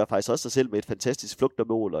uddødeliggør faktisk også sig selv med et fantastisk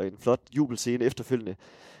flugtermål og en flot jubelscene efterfølgende.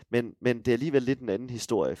 Men det er alligevel lidt en anden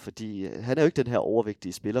historie, fordi han er jo ikke den her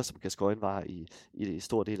overvægtige spiller, som Gascoigne var i en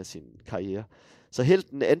stor del af sin karriere. Så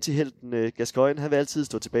helten, antihelten Gascoigne, han vil altid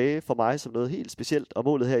stå tilbage for mig som noget helt specielt. Og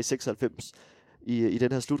målet her i 96 i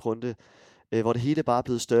den her slutrunde, hvor det hele bare er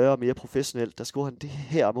blevet større og mere professionelt, der scorer han det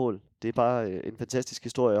her mål. Det er bare en fantastisk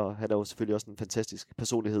historie, og han er jo selvfølgelig også en fantastisk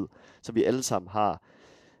personlighed, som vi alle sammen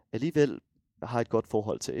alligevel har et godt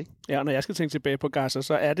forhold til, ikke? Ja, når jeg skal tænke tilbage på Gaza,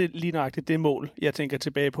 så er det lige nøjagtigt det mål, jeg tænker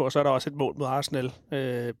tilbage på, og så er der også et mål mod Arsenal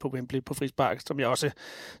på Wembley på frispark, som jeg også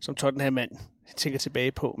som Tottenham-mand tænker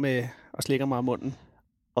tilbage på med og slikker mig om munden.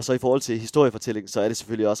 Og så i forhold til historiefortællingen, så er det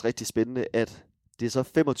selvfølgelig også rigtig spændende, at det er så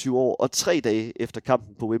 25 år og 3 dage efter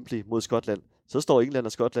kampen på Wembley mod Skotland. Så står England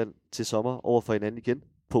og Skotland til sommer over for hinanden igen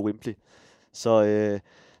på Wembley. Så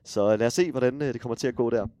lad os se, hvordan det kommer til at gå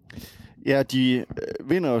der. Ja, de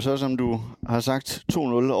vinder jo så, som du har sagt, 2-0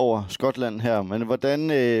 over Skotland her. Men hvordan,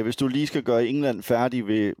 hvis du lige skal gøre England færdig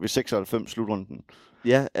ved 96 slutrunden?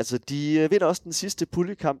 Ja, altså de vinder også den sidste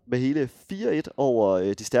puljekamp med hele 4-1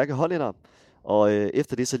 over de stærke hollændere. Og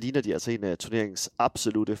efter det så ligner de altså en af turneringens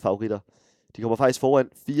absolute favoritter. De kommer faktisk foran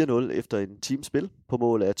 4-0 efter en teamspil på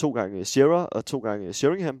mål af 2 gange Shearer og 2 gange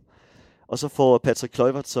Sheringham. Og så får Patrick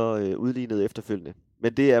Kluivert så udlignet efterfølgende.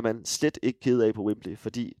 Men det er man slet ikke ked af på Wembley,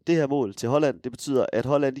 fordi det her mål til Holland, det betyder, at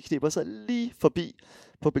Holland de knipper sig lige forbi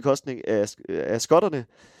på bekostning af skotterne.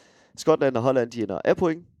 Skotland og Holland de ender af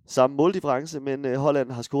point, samme måldifference, men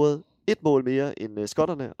Holland har scoret 1 mål mere end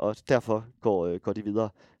skotterne, og derfor går de videre.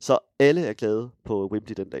 Så alle er glade på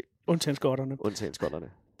Wembley den dag. Undtagen skotterne. Undtagen skotterne.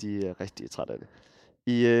 De er rigtig trætte af det.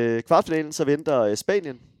 I kvartfinalen så venter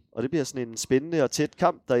Spanien, og det bliver sådan en spændende og tæt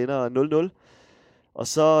kamp, der ender 0-0. Og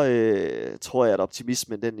så tror jeg, at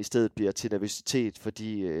optimismen den i stedet bliver til nervøsitet,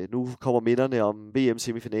 fordi nu kommer minderne om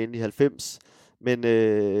VM-semifinalen i 90. Men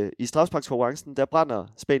i strafsparkskonkurrencen, der brænder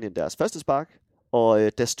Spanien deres første spark,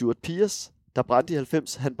 og da Stuart Pearce, der brændte i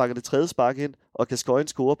 90, han banker det 3. spark ind, og Gascoigne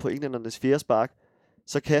scorer på englændernes 4. spark,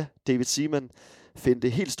 så kan David Seaman finde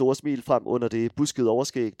det helt store smil frem under det buskede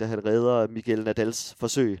overskæg, da han redder Miguel Nadals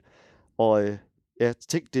forsøg. Og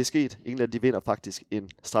tænk, det er sket. England de vinder faktisk en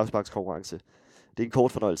strafsparkskonkurrence. Det er en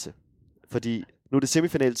kort fornøjelse, fordi nu er det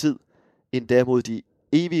semifinaltid, endda mod de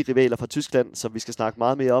evige rivaler fra Tyskland, som vi skal snakke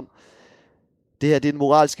meget mere om. Det her det er en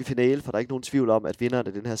moralske finale, for der er ikke nogen tvivl om, at vinderne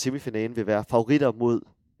af den her semifinale vil være favoritter mod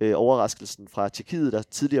overraskelsen fra Tjekkiet, der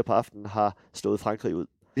tidligere på aftenen har slået Frankrig ud.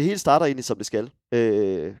 Det hele starter egentlig, som det skal.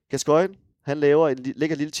 Gascoigne, han lægger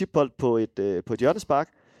en lille chipbold på et hjørnespark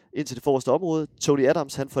ind til det forreste område. Tony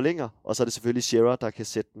Adams, han forlænger, og så er det selvfølgelig Shearer, der kan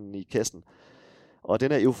sætte den i kassen. Og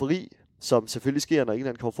den her eufori, som selvfølgelig sker, når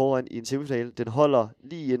England kommer foran i en semifinale, den holder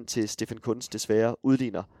lige ind til Stefan Kuntz desværre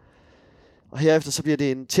udligner. Og herefter så bliver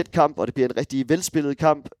det en tæt kamp, og det bliver en rigtig velspillet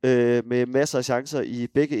kamp med masser af chancer i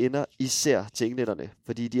begge ender, især til englænderne,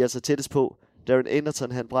 fordi de er altså tættest på. Darren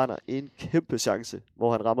Anderton, han brænder en kæmpe chance,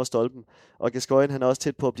 hvor han rammer stolpen, og Gascoigne, han er også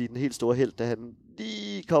tæt på at blive den helt store helt, da han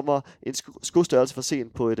lige kommer en skostørrelse for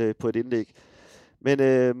sent på et indlæg. Men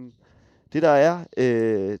det der er,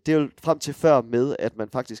 det er jo frem til før med, at man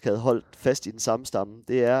faktisk havde holdt fast i den samme stamme,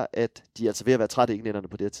 det er, at de er altså ved at være trætte englænderne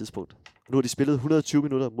på det her tidspunkt. Nu har de spillet 120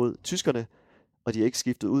 minutter mod tyskerne, og de har ikke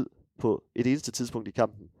skiftet ud på et eneste tidspunkt i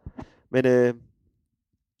kampen. Men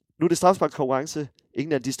nu er det strafsparkskonkurrence.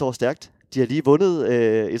 England, de står stærkt. De har lige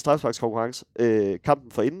vundet en strafsparkskonkurrence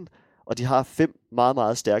kampen forinden, og de har 5 meget,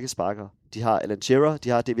 meget stærke sparker. de har Alan Shearer, de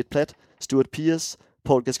har David Platt, Stuart Pearce,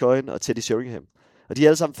 Paul Gascoigne og Teddy Sheringham. Og de er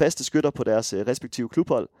alle sammen faste skytter på deres respektive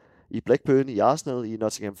klubhold. I Blackburn, i Arsenal, i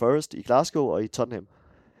Nottingham Forest, i Glasgow og i Tottenham.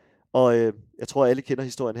 Og jeg tror, alle kender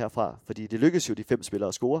historien herfra, fordi det lykkedes jo de 5 spillere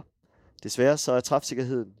at score. Desværre så er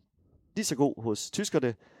træfsikkerheden lige så god hos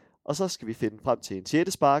tyskerne, og så skal vi finde frem til en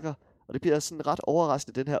 6. sparker, og det bliver sådan ret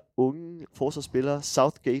overraskende, den her unge forsvarsspiller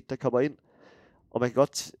Southgate, der kommer ind. Og man kan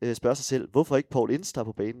godt spørge sig selv, hvorfor ikke Paul Ince der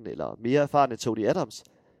på banen, eller mere erfarne Tony Adams?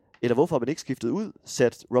 Eller hvorfor har man ikke skiftet ud,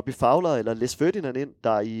 sat Robbie Fowler eller Les Ferdinand ind,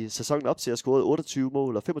 der i sæsonen op til at score 28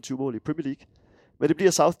 mål og 25 mål i Premier League? Men det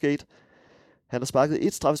bliver Southgate. Han har sparket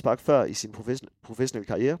 1 straffespark før i sin professionelle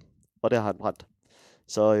karriere, og der har han brændt.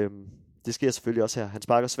 Så det sker selvfølgelig også her. Han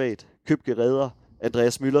sparker svagt. Købke redder.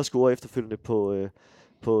 Andreas Müller scorer efterfølgende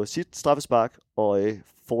på sit straffespark, og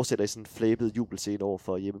fortsætter i sådan en flabet jubelscene over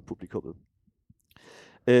for hjemmepublikummet.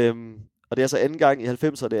 Og det er altså anden gang i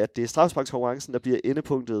 90'erne, at det er straffesparkskonkurrencen, der bliver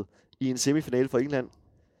endepunktet i en semifinale for England.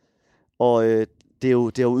 Og det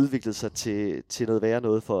har jo udviklet sig til noget værre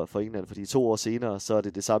noget for England, fordi 2 år senere, så er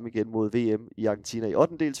det samme igen mod VM i Argentina i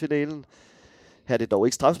 8-delsfinalen. Her er det dog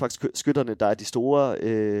ikke straffesparksskytterne, der er de store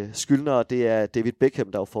skyldnere. Det er David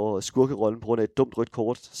Beckham, der får skurkerollen på grund af et dumt rødt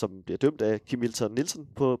kort, som bliver dømt af Kim Milton Nielsen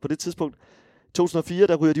på det tidspunkt. 2004,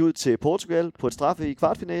 der ryger de ud til Portugal på et straffe i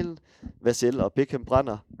kvartfinalen. Vassell og Beckham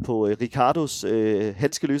brænder på Ricardos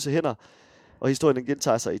handskeløse hænder. Og historien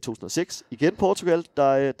gentager sig i 2006. Igen Portugal,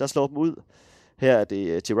 der slår dem ud. Her er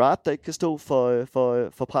det Gerrard, der ikke kan stå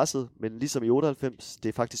for presset, men ligesom i 98, det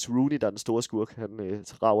er faktisk Rooney, der er den store skurk. Han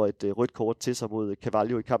rager et rødt kort til sig mod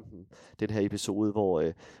Carvalho i kampen. Den her episode,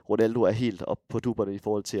 hvor Ronaldo er helt op på dupperne i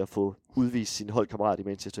forhold til at få udvist sin holdkammerat i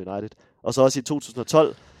Manchester United. Og så også i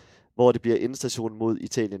 2012, hvor det bliver endestationen mod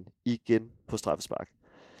Italien igen på straffespark.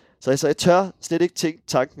 Så altså, jeg tør slet ikke tænke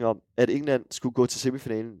tanken om, at England skulle gå til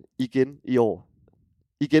semifinalen igen i år.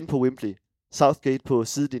 Igen på Wembley. Southgate på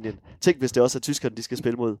sidelinjen. Tænk, hvis det også er tyskerne, de skal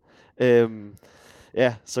spille mod.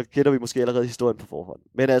 Ja, så kender vi måske allerede historien på forhånd.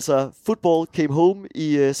 Men altså, football came home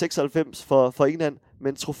i 96 for England,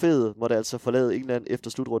 men trofæet måtte altså forlade England efter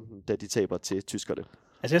slutrunden, da de taber til tyskerne.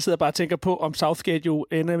 Altså, jeg sidder bare og tænker på, om Southgate jo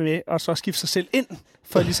ender med at så skifte sig selv ind,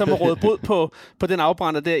 for ligesom at råde bod på den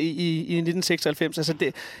afbrænder der i 1996. Altså, det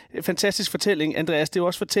er en fantastisk fortælling, Andreas. Det er jo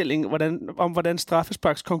også fortælling om, hvordan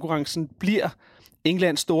straffesparkskonkurrencen bliver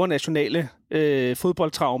Englands store nationale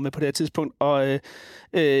fodboldtraume på det her tidspunkt. Og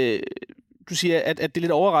du siger, at det er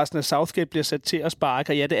lidt overraskende, at Southgate bliver sat til at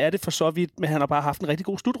sparke. Ja, det er det for så vidt, men han har bare haft en rigtig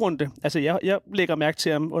god slutrunde. Altså, jeg lægger mærke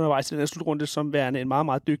til ham undervejs i den her slutrunde som værende en meget,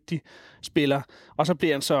 meget dygtig spiller. Og så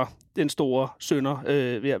bliver han så den store synder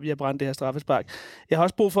ved at brænde det her straffespark. Jeg har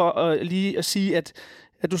også brug for lige at sige, at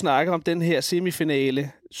du snakker om den her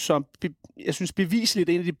semifinale, som jeg synes beviseligt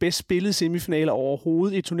er en af de bedst spillede semifinaler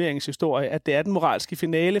overhovedet i turneringens historie, at det er den moralske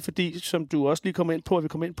finale, fordi, som du også lige kommer ind på, og vi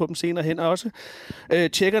kommer ind på dem senere hen også,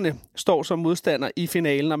 tjekkerne står som modstander i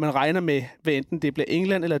finalen, og man regner med, hvad enten det bliver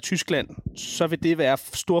England eller Tyskland, så vil det være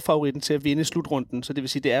storfavoritten til at vinde slutrunden. Så det vil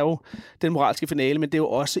sige, det er jo den moralske finale, men det er jo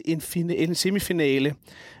også en semifinale,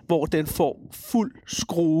 hvor den får fuld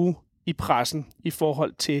skrue i pressen i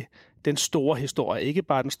forhold til den store historie. Ikke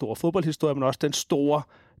bare den store fodboldhistorie, men også den store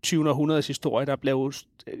 20. århundredes historie. Der blev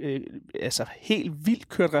altså helt vildt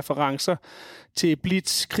kørt referencer til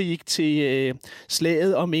Blitzkrieg, til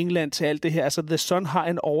slaget om England, til alt det her. Altså, The Sun har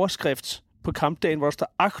en overskrift på kampdagen, hvor der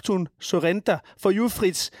står Achtung, Surrender for you,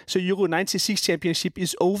 Fritz, so Euro 96 Championship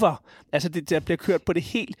is over. Altså, der bliver kørt på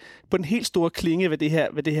den helt store klinge, hvad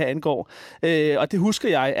det her angår. Og det husker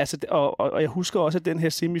jeg, altså, og jeg husker også den her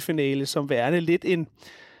semifinale som værende lidt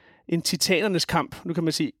en titanernes kamp. Nu kan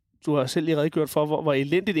man sige, du har selv lige redegjort for, hvor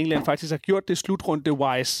elendigt England faktisk har gjort det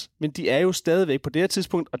slutrunde-wise. Men de er jo stadigvæk på det her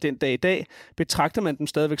tidspunkt, og den dag i dag, betragter man dem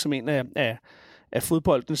stadigvæk som en af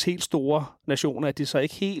fodboldens helt store nationer, at de så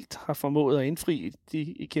ikke helt har formået at indfri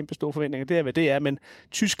de kæmpe store forventninger. Det er, hvad det er. Men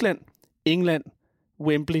Tyskland, England,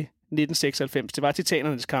 Wembley, 1996, det var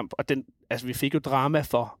titanernes kamp, og vi fik jo drama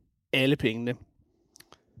for alle pengene.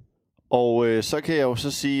 Og så kan jeg jo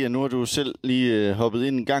så sige, at nu har du selv lige hoppet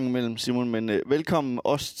ind en gang imellem, Simon, men velkommen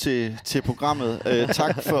også til programmet.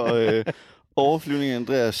 Tak for overflyvningen,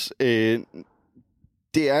 Andreas.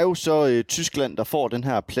 Det er jo så Tyskland, der får den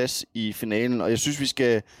her plads i finalen, og jeg synes, vi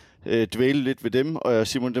skal dvæle lidt ved dem. Og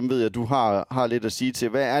Simon, dem ved jeg, at du har lidt at sige til.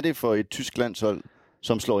 Hvad er det for et tysk landshold,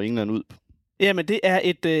 som slår England ud? Jamen, det er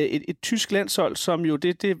et tysk landshold, som jo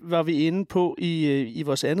det var vi inde på i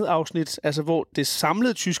vores andet afsnit, altså hvor det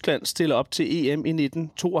samlede Tyskland stiller op til EM i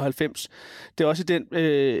 1992. Det er også i den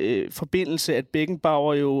forbindelse, at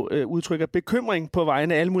Beckenbauer jo udtrykker bekymring på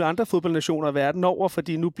vegne af alle mulige andre fodboldnationer verden over,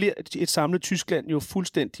 fordi nu bliver et samlet Tyskland jo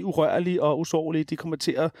fuldstændig urørlige og usårlige. De kommer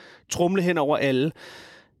til at tromle hen over alle.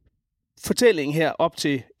 Fortællingen her op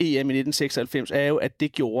til EM i 1996 er jo, at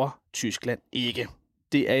det gjorde Tyskland ikke.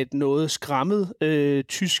 Det er et noget skræmmet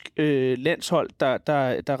tysk landshold,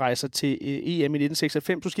 der rejser til EM i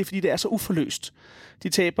 1996, måske fordi det er så uforløst. De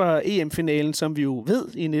taber EM-finalen, som vi jo ved,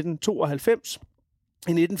 i 1992.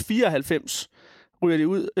 I 1994 ryger de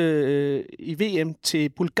ud i VM til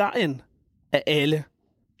Bulgarien af alle.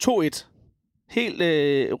 2-1. Helt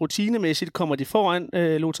rutinemæssigt kommer de foran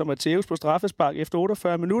Lothar Matthäus på straffespark efter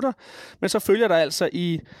 48 minutter, men så følger der altså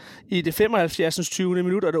i det 75. 20.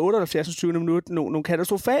 minut og det 78. 20. minut nogle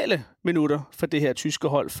katastrofale minutter for det her tyske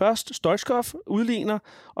hold. Først Stoichkov udligner,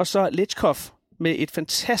 og så Lechkov med et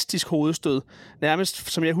fantastisk hovedstød.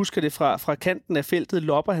 Nærmest, som jeg husker det, fra kanten af feltet,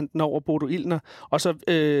 lopper han den over Bodo Illner, og så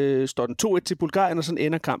står den 2-1 til Bulgarien, og sådan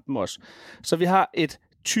ender kampen også. Så vi har et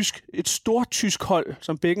stort tysk hold,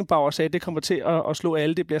 som Beckenbauer sagde, det kommer til at slå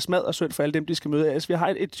alle. Det bliver smadret synd for alle dem, de skal møde. Altså, vi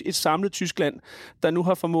har et samlet Tyskland, der nu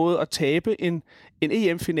har formået at tabe en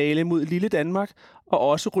EM-finale mod lille Danmark, og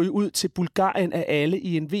også ryge ud til Bulgarien af alle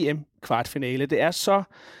i en VM-kvartfinale. Det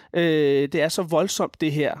er så voldsomt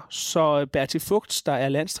det her, så Berti Vogts, der er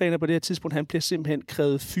landstræner på det her tidspunkt, han bliver simpelthen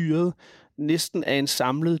krævet fyret næsten af en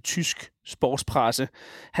samlet tysk sportspresse.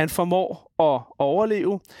 Han formår at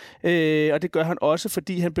overleve, og det gør han også,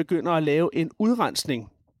 fordi han begynder at lave en udrensning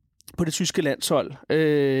på det tyske landshold.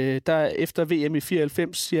 Der efter VM i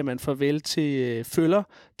 94 siger man farvel til Føller,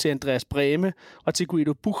 til Andreas Brehme og til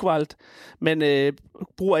Guido Buchwald. Man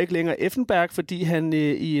bruger ikke længere Effenberg, fordi han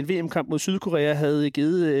i en VM-kamp mod Sydkorea havde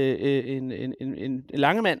givet en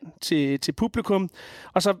langemand til publikum.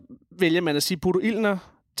 Og så vælger man at sige, Bodo Illner,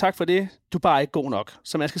 tak for det, du er bare ikke god nok.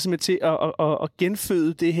 Så man skal simpelthen til at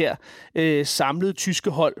genføde det her samlede tyske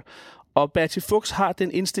hold. Og Berti Vogts har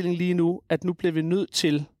den indstilling lige nu, at nu bliver vi nødt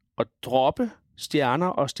til at droppe stjerner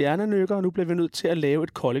og stjernenykker, og nu bliver vi nødt til at lave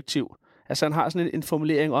et kollektiv. Altså han har sådan en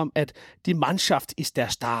formulering om, at die Mannschaft ist der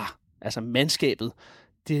Star, altså mandskabet.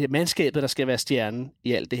 Det er mandskabet, der skal være stjernen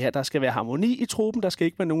i alt det her. Der skal være harmoni i truppen, der skal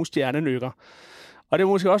ikke være nogen stjernenykker. Og det er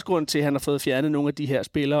måske også grund til, at han har fået fjernet nogle af de her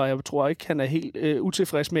spillere, og jeg tror ikke, han er helt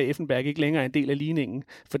utilfreds med, at Effenberg ikke længere er en del af ligningen.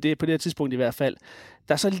 For det er på det her tidspunkt i hvert fald.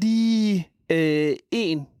 Der er så lige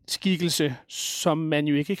en skikkelse, som man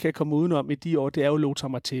jo ikke kan komme udenom i de år, det er jo Lothar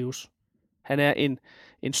Matthäus. Han er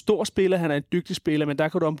en stor spiller, han er en dygtig spiller, men der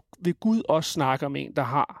kan du ved Gud også snakke om en, der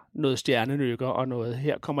har noget stjernenykker og noget.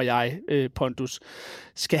 Her kommer jeg, Pondus.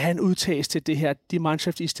 Skal han udtages til det her Die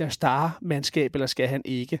Mannschaft ist der Star-mandskab, eller skal han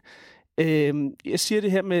ikke? Jeg siger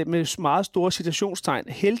det her med meget store citationstegn.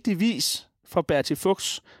 Heldigvis for Berti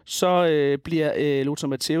Vogts, så bliver Lothar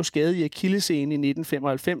Matthäus skadet i akillessenen i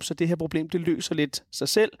 1995, så det her problem, det løser lidt sig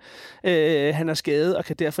selv. Han er skadet og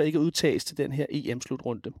kan derfor ikke udtages til den her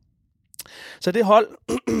EM-slutrunde. Så det hold,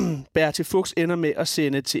 Berti Vogts ender med at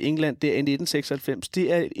sende til England der i 1996,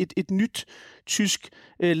 det er et nyt tysk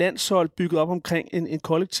landshold bygget op omkring en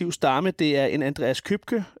kollektiv stamme. Det er en Andreas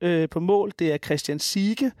Købke på mål, det er Christian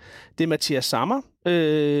Siege, det er Mathias Sammer,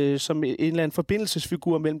 som en eller anden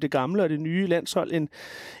forbindelsesfigur mellem det gamle og det nye landshold.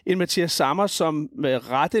 En Mathias Sammer, som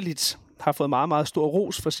retteligt har fået meget, meget stor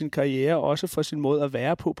ros for sin karriere, og også for sin måde at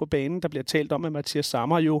være på banen. Der bliver talt om, at Mathias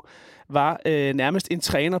Sammer jo var nærmest en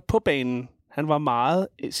træner på banen. Han var meget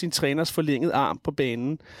sin træners forlængede arm på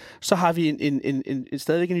banen. Så har vi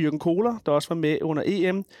stadigvæk en Jürgen Kohler, der også var med under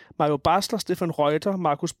EM. Mario Basler, Stefan Reuter,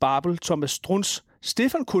 Markus Babbel, Thomas Strunz,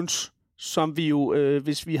 Stefan Kuntz, som vi jo,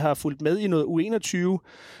 hvis vi har fulgt med i noget U21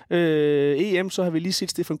 EM, så har vi lige set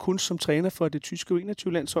Stefan Kuntz som træner for det tyske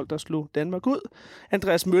U21-landshold, der slog Danmark ud.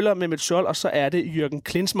 Andreas Møller, Mehmet Scholl, og så er det Jürgen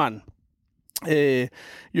Klinsmann.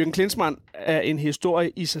 Jürgen Klinsmann er en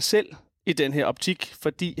historie i sig selv i den her optik,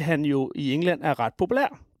 fordi han jo i England er ret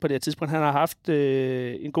populær på det her tidspunkt. Han har haft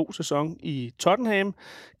en god sæson i Tottenham.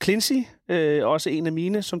 Clincy, også en af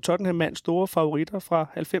mine som Tottenham-mand store favoritter fra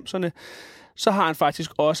 90'erne. Så har han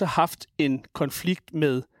faktisk også haft en konflikt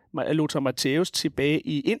med Lothar Matthäus tilbage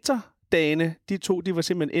i Inter-dagene. De to, de var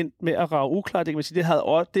simpelthen endt med at rage uklart. Det kan man sige,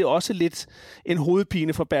 det er også lidt en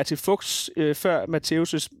hovedpine for Berti Vogts, før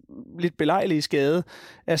Matthäus' lidt belejlige skade.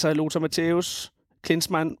 Altså Lothar Matthäus,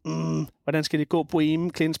 Klinsmann, hvordan skal det gå? Boheme,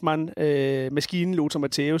 Klinsmann, maskinen, Lothar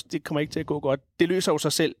Matthäus, det kommer ikke til at gå godt. Det løser jo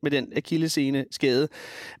sig selv med den akillessene skade.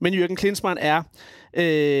 Men Jürgen Klinsmann er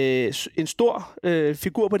en stor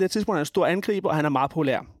figur på det tidspunkt, han er en stor angriber, og han er meget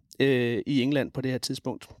populær. i England på det her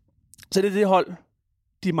tidspunkt. Så det er det hold,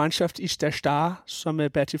 Die Mannschaft ist der Star, som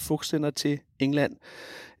Bertil Fuchs sender til England.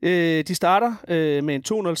 De starter med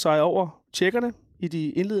en 2-0 sejr over tjekkerne i de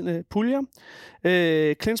indledende puljer.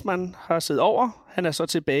 Klinsmann har siddet over. Han er så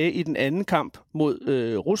tilbage i den anden kamp mod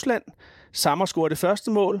Rusland. Sammer scorer det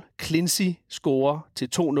første mål. Clincy scorer til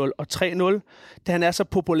 2-0 og 3-0. Da han er så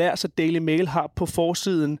populær, så Daily Mail har på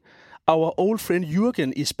forsiden Our old friend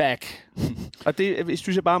Jürgen is back. Og det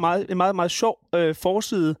synes jeg bare er en meget, meget sjov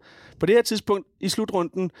forside på det her tidspunkt i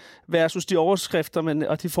slutrunden versus de overskrifter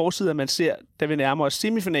og de forsider, man ser, da vi nærmer os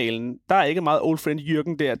semifinalen. Der er ikke meget old friend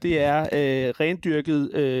Jürgen der. Det er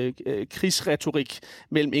rendyrket krigsretorik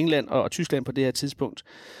mellem England og Tyskland på det her tidspunkt.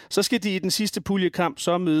 Så skal de i den sidste puljekamp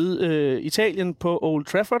så møde Italien på Old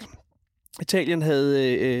Trafford. Italien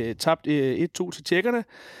havde tabt 1-2 til tjekkerne.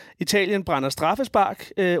 Italien brænder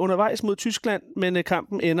straffespark undervejs mod Tyskland, men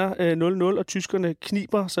kampen ender 0-0, og tyskerne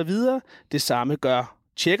kniber sig videre. Det samme gør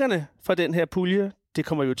tjekkerne fra den her pulje. Det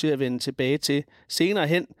kommer vi jo til at vende tilbage til senere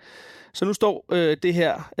hen. Så nu står det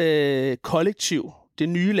her kollektiv, det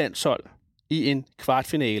nye landshold, i en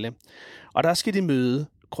kvartfinale. Og der skal de møde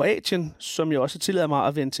Kroatien, som jeg også tillader mig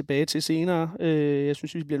at vende tilbage til senere. Jeg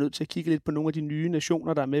synes, vi bliver nødt til at kigge lidt på nogle af de nye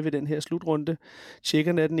nationer, der er med ved den her slutrunde.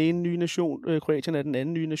 Tjekkerne er den ene nye nation, Kroatien er den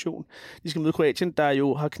anden nye nation. De skal møde Kroatien, der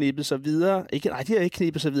jo har knebet sig videre. De har ikke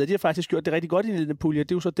knebet sig videre. De har faktisk gjort det rigtig godt i den pulje.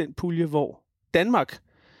 Det er jo så den pulje, hvor Danmark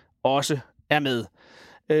også er med.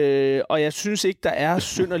 Og jeg synes ikke, der er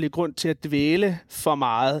synderlig grund til at dvæle for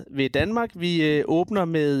meget ved Danmark. Vi åbner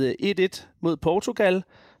med 1-1 mod Portugal.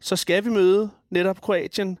 Så skal vi møde netop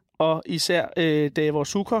Kroatien, og især Davor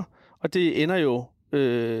Suker, og det ender jo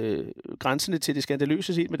grænsende til det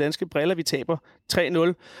skandaløse set med danske briller. Vi taber 3-0,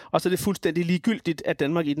 og så er det fuldstændig ligegyldigt, at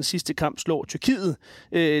Danmark i den sidste kamp slår Tyrkiet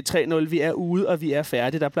 3-0. Vi er ude, og vi er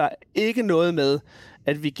færdige. Der bliver ikke noget med,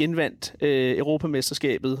 at vi genvandt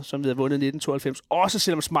Europamesterskabet, som vi havde vundet i 1992, også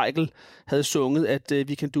selvom Schmeichel havde sunget, at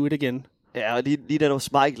vi can do it again. Ja, og lige der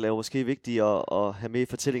Schmeichel er jo måske vigtigt at have med i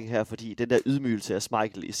fortællingen her, fordi den der ydmygelse af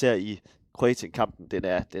Schmeichel, især i Kroatien-kampen, den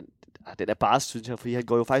er barsk, synes jeg, fordi han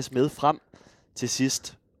går jo faktisk med frem til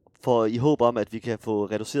sidst, for i håb om, at vi kan få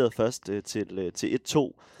reduceret først til 1-2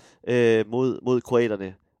 mod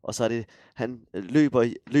kroaterne. Og så er det, han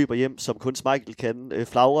løber hjem, som kun Schmeichel kan.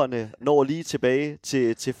 Flagrende når lige tilbage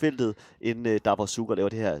til feltet, inden Davor Suker laver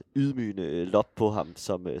det her ydmygende lob på ham,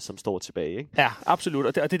 som står tilbage. Ikke? Ja, absolut.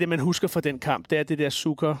 Og det er det, man husker fra den kamp. Det er det der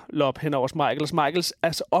Suker-lob hen over Schmeichel. Schmeichels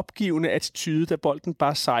altså opgivende attitude, da bolden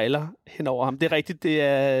bare sejler hen over ham. Det er rigtigt, det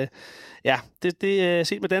er... Ja, det er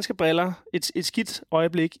set med danske briller et skidt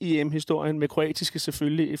øjeblik i EM-historien, med kroatiske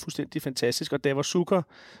selvfølgelig fuldstændig fantastisk, og Davor Suker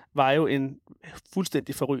var jo en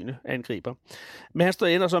fuldstændig forrygende angriber. Men han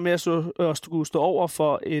ender så med at skulle stå over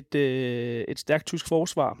for et stærkt tysk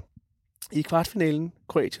forsvar i kvartfinalen,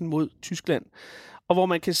 Kroatien mod Tyskland. Og hvor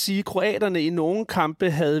man kan sige, at kroaterne i nogle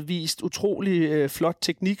kampe havde vist utrolig flot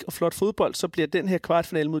teknik og flot fodbold, så bliver den her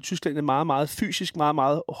kvartfinale mod Tyskland en meget, meget fysisk, meget,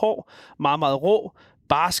 meget hård, meget, meget rå,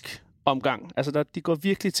 barsk omgang. Altså de går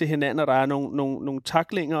virkelig til hinanden, og der er nogle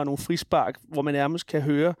tacklinger og nogle frispark, hvor man nærmest kan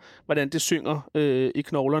høre, hvordan det synger i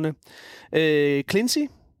knoglerne. Clincy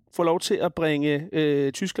får lov til at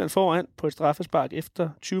bringe Tyskland foran på et straffespark efter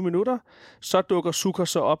 20 minutter. Så dukker Suker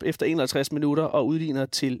så op efter 51 minutter og udligner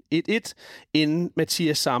til 1-1 inden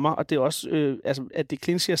Mathias Sammer. Og det er også, at det er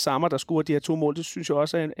Clincy og Sammer, der scorer de her 2 mål, det synes jeg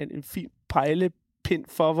også er en fin pejlepind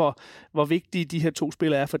for, hvor vigtige de her 2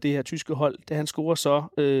 spillere er for det her tyske hold. Da han scorer så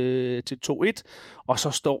til 2-1, og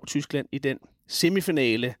så står Tyskland i den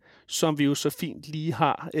semifinale, som vi jo så fint lige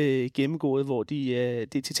har gennemgået, hvor det er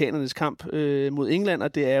titanernes kamp mod England,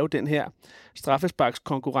 og det er jo den her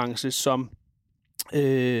straffesparkskonkurrence, som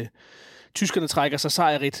tyskerne trækker sig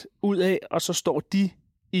sejrigt ud af, og så står de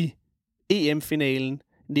i EM-finalen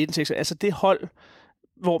 1996. Altså det hold,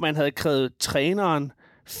 hvor man havde krævet træneren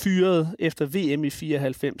fyret efter VM i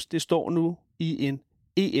 94, det står nu i en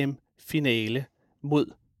EM-finale mod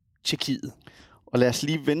Tjekkiet. Og lad os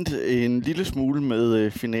lige vente en lille smule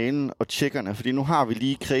med finalen og tjekkerne, fordi nu har vi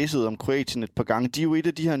lige kredset om Kroatien et par gange. De er jo et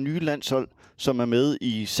af de her nye landshold, som er med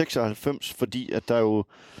i 96, fordi at der jo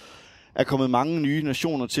er kommet mange nye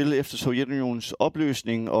nationer til efter Sovjetunionens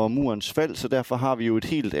opløsning og murens fald, så derfor har vi jo et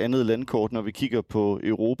helt andet landkort, når vi kigger på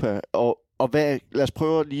Europa. Og lad os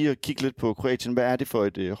prøve lige at kigge lidt på Kroatien. Hvad er det for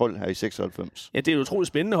et hold her i 96? Ja, det er et utroligt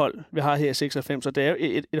spændende hold, vi har her i 96, og det er jo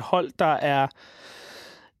et hold, der er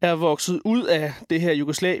er vokset ud af det her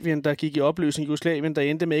Jugoslavien, der gik i opløsning. Jugoslavien, der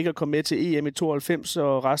endte med ikke at komme med til EM i 92,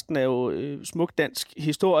 og resten er jo smuk dansk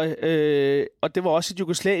historie. Og det var også i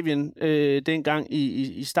Jugoslavien dengang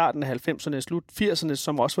i starten af 90'erne, slut 80'erne,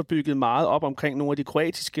 som også var bygget meget op omkring nogle af de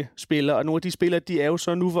kroatiske spillere. Og nogle af de spillere, de er jo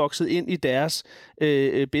så nu vokset ind i deres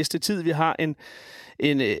bedste tid. Vi har en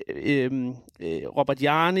Robert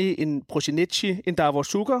Jarni, en Prosinici, en Davor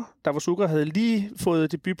Suker. Davor Suker havde lige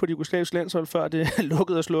fået debut på det jugoslaviske landshold, før det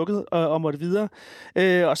lukkede og slukkede og måtte videre.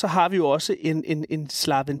 Og så har vi jo også en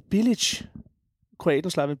Slaven Bilic,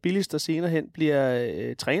 kroaten Slaven Bilic, der senere hen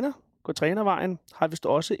bliver træner. Går trænervejen. Har vist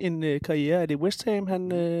også en karriere. Er det West Ham,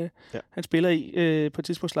 han spiller i på et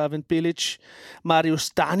tidspunkt? Slaven Bilic. Mario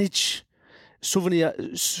Stanic.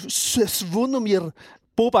 Zvonimir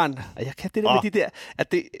Boban. Jeg kan det der med de der.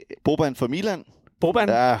 Boban for Milan? Boban?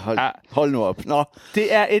 Ja, hold nu op. Nå.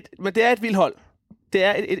 Det er et vildt hold. Det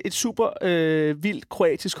er et super vildt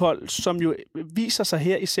kroatisk hold, som jo viser sig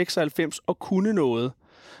her i 96 og kunne noget.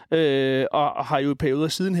 Og har jo i perioder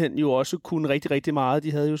sidenhen jo også kunnet rigtig, rigtig meget.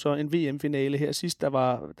 De havde jo så en VM-finale her sidst, der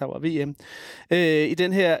var VM. I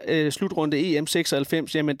den her slutrunde EM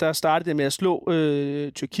 96, jamen der startede det med at slå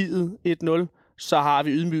Tyrkiet 1-0. Så har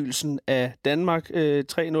vi ydmygelsen af Danmark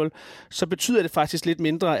 3-0. Så betyder det faktisk lidt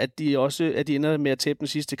mindre, at de ender med at tabe den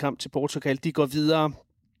sidste kamp til Portugal. De går videre,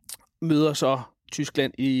 møder så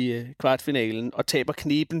Tyskland i kvartfinalen og taber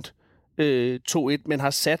knebent 2-1, men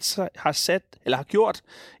har gjort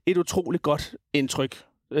et utroligt godt indtryk.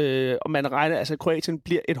 Og man regner, altså Kroatien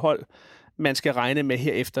bliver et hold, man skal regne med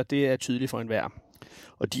herefter. Det er tydeligt for enhver.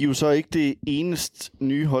 Og de er jo så ikke det eneste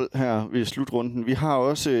nye hold her ved slutrunden. Vi har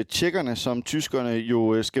også tjekkerne, som tyskerne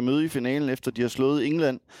jo skal møde i finalen, efter de har slået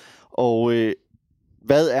England. Og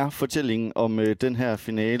hvad er fortællingen om den her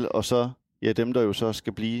finale, og så dem, der jo så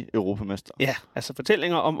skal blive europamester? Ja, altså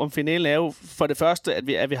fortællinger om finalen er jo for det første,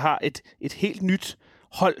 at vi har et helt nyt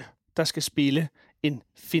hold, der skal spille en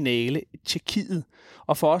finale i Tjekkiet.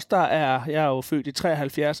 Og for os, jeg er jo født i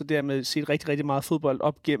 73, og dermed set rigtig, rigtig meget fodbold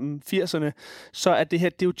op gennem 80'erne, så er det er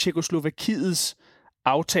jo Tjekkoslovakiets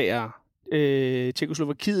aftagere.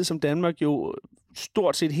 Tjekkoslovakiet, som Danmark jo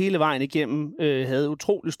stort set hele vejen igennem havde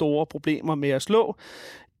utrolig store problemer med at slå.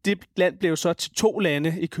 Det land blev så til 2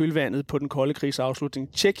 lande i kølvandet på den kolde krigs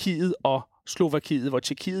afslutning. Tjekkiet og Slovakiet, hvor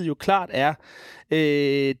Tjekkiet jo klart er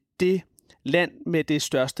det land med det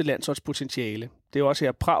største landsholdspotentiale. Det er også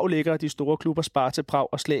her, Prag ligger, de store klubber, Sparta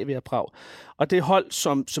Prag og Slavia Prag. Og det hold,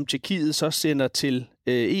 som Tjekkiet så sender til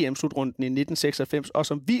EM-slutrunden i 1996, og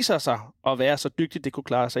som viser sig at være så dygtigt, det kunne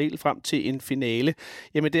klare sig helt frem til en finale,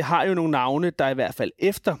 jamen det har jo nogle navne, der i hvert fald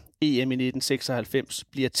efter EM i 1996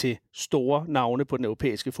 bliver til store navne på den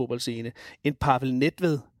europæiske fodboldscene. En Pavel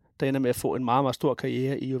Nedved, der ender med at få en meget, meget stor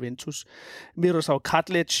karriere i Juventus. Miroslav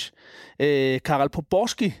Kadlec, Karel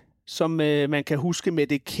Poborski, som man kan huske med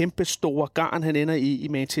det kæmpe store garn, han ender i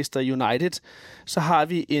Manchester United. Så har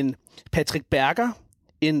vi en Patrick Berger,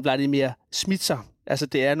 en Vladimir Smitser. Altså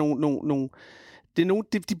det er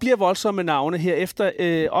de bliver voldsomme navne her efter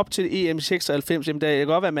op til EM 96. Jamen, det kan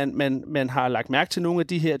godt være, at man har lagt mærke til nogle af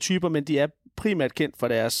de her typer, men de er primært kendt for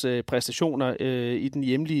deres præstationer i den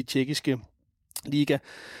hjemlige tjekkiske liga.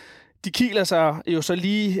 De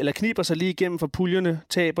kniber sig lige igennem for puljerne,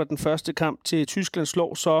 taber den første kamp til Tyskland,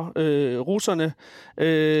 slår så russerne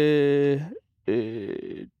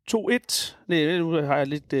 2-1. Nej, nu har jeg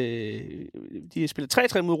lidt... de spiller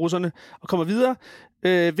 3-3 mod russerne og kommer videre.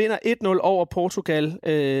 Vinder 1-0 over Portugal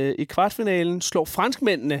i kvartfinalen, slår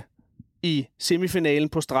franskmændene i semifinalen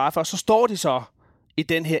på straffe, og så står de så i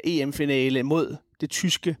den her EM-finale mod det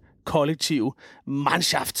tyske kollektiv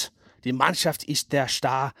Mannschaft. Die Mannschaft ist der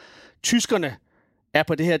Star. Tyskerne er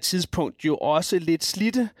på det her tidspunkt jo også lidt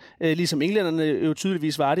slidte, ligesom englænderne jo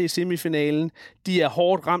tydeligvis var det i semifinalen. De er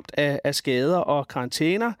hårdt ramt af skader og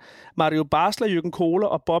karantæner. Mario Basler, Jürgen Kohler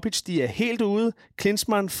og Bobic, de er helt ude.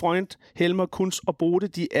 Klinsmann, Freund, Helmer, Kunz og Bode,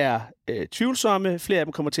 de er tvivlsomme. Flere af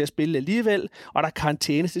dem kommer til at spille alligevel. Og der er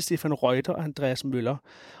karantæne til Stefan Reuter og Andreas Møller.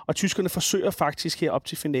 Og tyskerne forsøger faktisk her op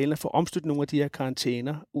til finalen at få omstødt nogle af de her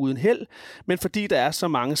karantæner uden held. Men fordi der er så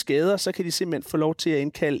mange skader, så kan de simpelthen få lov til at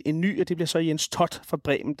indkalde en ny, og det bliver så Jens Todt fra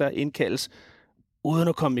Bremen, der indkaldes uden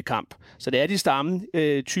at komme i kamp. Så det er de stamme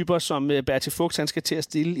typer, som Bertil Fuchs han skal til at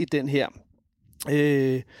stille i den her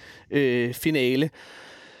finale.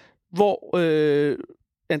 Hvor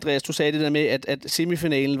Andreas, du sagde det der med, at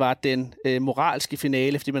semifinalen var den moralske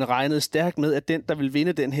finale, fordi man regnede stærkt med, at den, der ville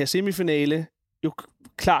vinde den her semifinale, jo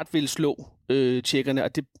klart ville slå tjekkerne,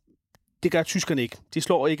 og Det gør tyskerne ikke. De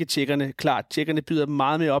slår ikke tjekkerne klart. Tjekkerne byder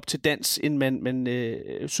meget mere op til dans, end man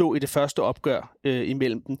så i det første opgør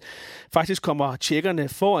imellem dem. Faktisk kommer tjekkerne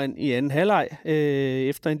foran i anden halvleg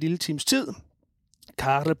efter en lille times tid.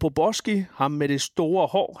 Karel Boborski, ham med det store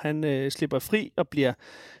hår, han slipper fri og bliver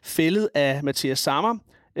fældet af Mathias Sammer.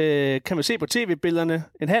 Kan man se på tv-billederne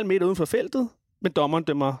en halv meter uden for feltet, men dommeren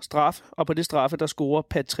dømmer straf, og på det straffe, der scorer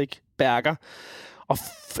Patrick Berger. Og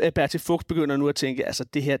Bertil Fugt begynder nu at tænke, altså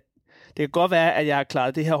det her, det kan godt være, at jeg har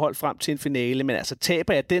klaret det her hold frem til en finale, men altså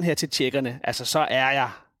taber jeg den her til tjekkerne, altså så er jeg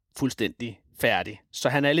fuldstændig færdig. Så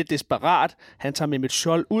han er lidt desperat. Han tager Mehmet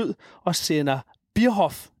Scholl ud og sender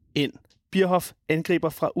Bierhoff ind. Bierhoff angriber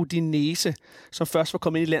fra Udinese, som først var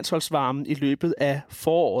kommet ind i landsholdsvarmen i løbet af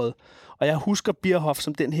foråret. Og jeg husker Bierhoff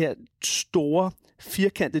som den her store,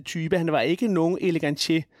 firkantede type. Han var ikke nogen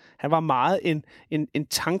elegantier. Han var meget en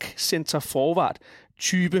tankcenter forward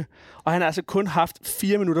type. Og han har altså kun haft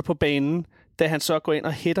 4 minutter på banen, da han så går ind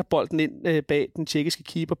og hætter bolden ind bag den tjekkiske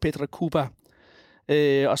keeper Petr Kuba.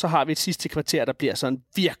 Og så har vi et sidste kvarter, der bliver sådan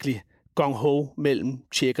virkelig gong-ho mellem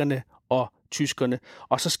tjekkerne og tyskerne.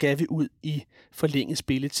 Og så skal vi ud i forlænget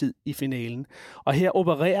spilletid i finalen. Og her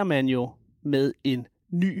opererer man jo med en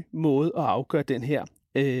ny måde at afgøre den her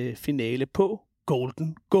finale på.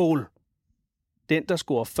 Golden goal. Den, der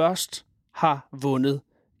scorer først, har vundet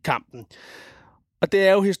kampen. Og det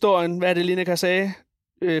er jo historien, hvad er det, Lineker sagde?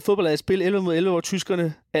 Fodbold er et spil 11 mod 11, hvor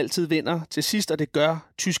tyskerne altid vinder til sidst, og det gør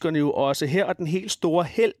tyskerne jo også her. Og den helt store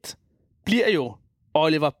helt bliver jo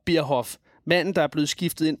Oliver Bierhoff, manden, der er blevet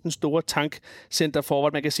skiftet ind den store tankcenter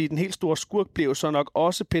forward. Man kan sige, at den helt store skurk blev så nok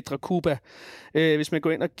også Petr Kuba. Hvis man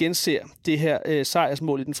går ind og genser det her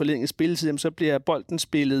sejrsmål i den forlængede spilletid, så bliver bolden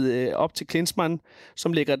spillet op til Klinsmann,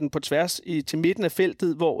 som lægger den på tværs til midten af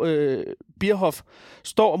feltet, hvor Bierhoff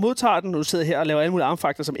står og modtager den. Nu sidder her og laver alle mulige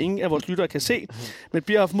armfagter, som ingen af vores lyttere kan se. Men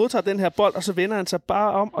Bierhoff modtager den her bold, og så vender han sig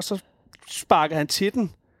bare om, og så sparker han til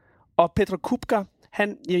den. Og Petr Kuba,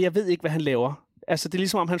 jeg ved ikke, hvad han laver. Altså, det er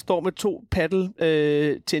ligesom om, han står med 2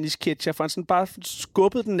 paddle-tennisketcher, for han sådan bare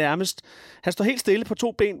skubbede den nærmest. Han står helt stille på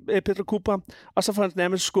 2 ben, Petr Kuba, og så får han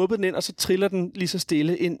nærmest skubbet den ind, og så triller den lige så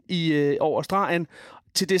stille ind i over stregen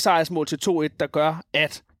til det sejrsmål til 2-1, der gør,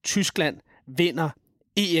 at Tyskland vinder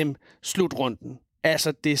EM-slutrunden.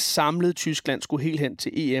 Altså, det samlede Tyskland skulle helt hen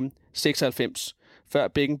til EM 96, før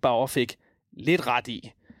Beckenbauer fik lidt ret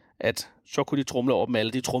i, at så kunne de tromle over dem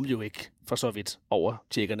alle. De tromlede jo ikke for så vidt over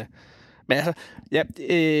tjekkerne. Men altså, ja,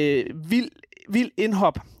 vild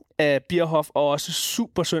indhop af Bierhoff, og også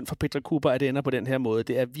super synd for Petr Kuba, at det ender på den her måde.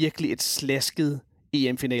 Det er virkelig et slasket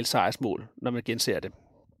EM-final-sejrsmål, når man genser det.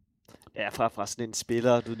 Ja, fra sådan en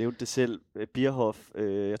spiller, du nævnte det selv, Bierhoff.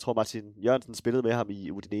 Jeg tror, Martin Jørgensen spillede med ham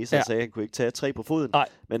i Udinese, og sagde, at han kunne ikke tage 3 på foden,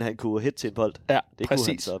 men han kunne hætte til en bold. Ja, det præcis.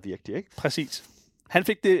 kunne han så virkelig, ikke? Præcis. Han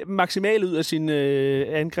fik det maksimale ud af sin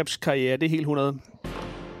angrebskarriere, det er helt 100.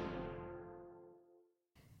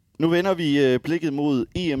 Nu vender vi blikket mod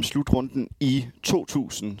EM-slutrunden i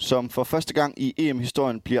 2000, som for første gang i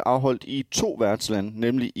EM-historien bliver afholdt i 2 værtslande,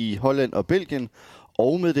 nemlig i Holland og Belgien,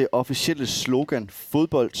 og med det officielle slogan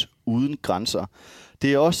fodbold uden grænser.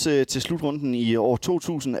 Det er også til slutrunden i år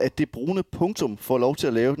 2000, at det brune punktum får lov til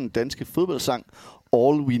at lave den danske fodboldsang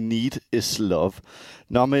All We Need Is Love.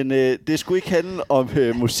 Nå, men det skulle ikke handle om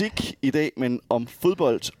musik i dag, men om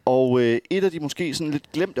fodbold. Og et af de måske sådan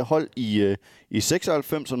lidt glemte hold i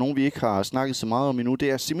 96, og nogen vi ikke har snakket så meget om endnu, det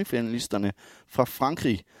er semifinalisterne fra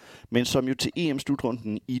Frankrig, men som jo til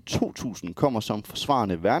EM-slutrunden i 2000 kommer som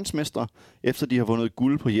forsvarende verdensmestre, efter de har vundet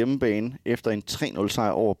guld på hjemmebane efter en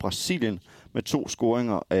 3-0-sejr over Brasilien med 2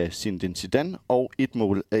 scoringer af Zinedine Zidane og 1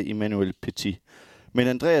 mål af Emmanuel Petit. Men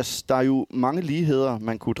Andreas, der er jo mange ligheder,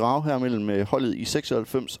 man kunne drage her mellem holdet i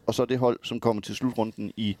 96 og så det hold, som kommer til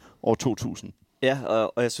slutrunden i år 2000. Ja,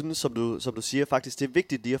 og jeg synes, som du siger, faktisk det er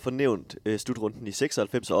vigtigt lige at få nævnt slutrunden i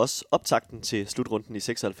 96 og også optakten til slutrunden i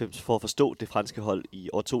 96 for at forstå det franske hold i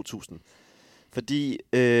år 2000. Fordi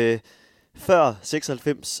før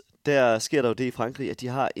 96, der sker der jo det i Frankrig, at de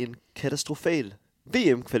har en katastrofal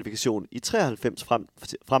VM-kvalifikation i 93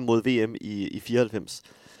 frem mod VM i 94.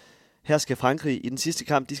 Her skal Frankrig i den sidste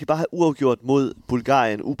kamp, de skal bare have uafgjort mod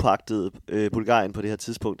Bulgarien, upagtet Bulgarien på det her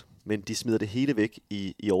tidspunkt. Men de smider det hele væk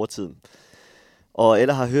i overtiden. Og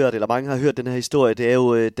mange har hørt den her historie, det er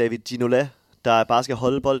jo David Ginola, der bare skal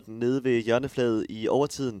holde bolden nede ved hjørnefladet i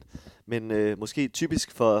overtiden. Men måske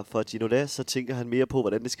typisk for Ginola, så tænker han mere på,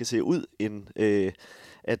 hvordan det skal se ud, end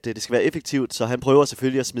at det skal være effektivt. Så han prøver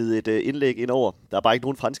selvfølgelig at smide et indlæg ind over. Der er bare ikke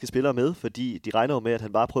nogen franske spillere med, fordi de regner jo med, at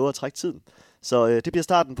han bare prøver at trække tiden. Så det bliver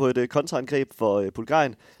starten på et kontraangreb for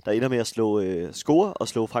Bulgarien, der ender med at score og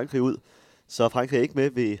slå Frankrig ud. Så Frankrig er ikke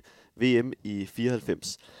med ved VM i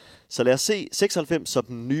 94. Så lad os se 96 som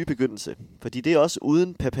den nye begyndelse. Fordi det er også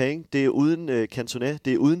uden Papin, det er uden Cantona,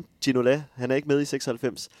 det er uden Ginola. Han er ikke med i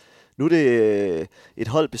 96. Nu er det et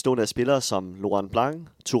hold bestående af spillere som Laurent Blanc,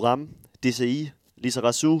 Thuram, DCI, Lisa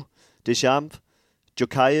Razou, Deschamps,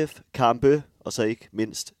 Djokaev, Karambeu og så ikke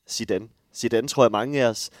mindst Zidane. Zidane tror jeg mange af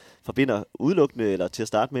os forbinder udelukkende, eller til at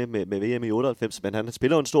starte med VM i 98, men han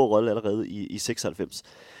spiller en stor rolle allerede i 96.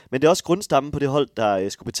 Men det er også grundstammen på det hold, der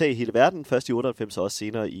skulle betage hele verden, først i 98 og også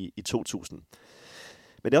senere i 2000.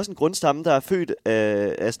 Men det er også en grundstamme, der er født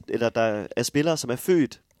eller der er spillere, som er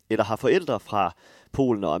født eller har forældre fra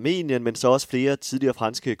Polen og Armenien, men så også flere tidligere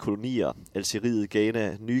franske kolonier, Algeriet,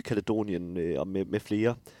 Ghana, Nye Kaledonien og med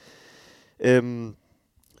flere.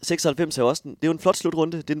 96 er også det er jo en flot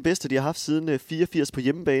slutrunde. Det er den bedste, de har haft siden 84 på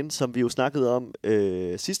hjemmebane, som vi jo snakkede om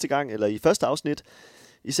sidste gang, eller i første afsnit.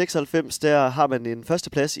 I 96, der har man en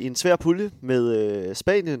førsteplads i en svær pulje med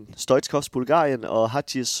Spanien, Stoichkovs Bulgarien og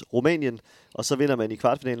Hadjis Rumænien. Og så vinder man i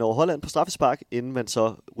kvartfinalen over Holland på straffespark, inden man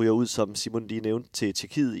så ryger ud, som Simon lige nævnte, til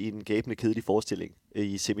Tjekkiet i en gabende kedelig forestilling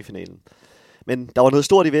i semifinalen. Men der var noget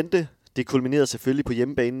stort i vente. Det kulminerede selvfølgelig på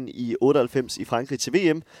hjemmebanen i 98 i Frankrig til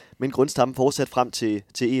VM, men grundstammen fortsat frem til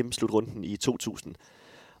EM-slutrunden i 2000.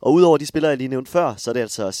 Og udover de spillere, jeg lige nævnte før, så er det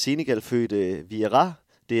altså Senegal-fødte Vieira,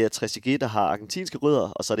 det er Trezeguet, der har argentinske rødder,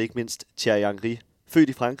 og så er det ikke mindst Thierry Henry, født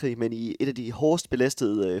i Frankrig, men i et af de hårdest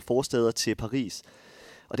belastede forstæder til Paris.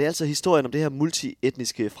 Og det er altså historien om det her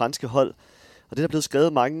multietniske franske hold, og det er der blevet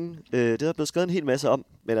skrevet det er blevet skrevet en hel masse om,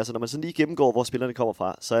 men altså når man sådan lige gennemgår, hvor spillerne kommer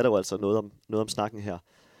fra, så er der jo altså noget om snakken her.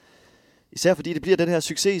 Især fordi det bliver den her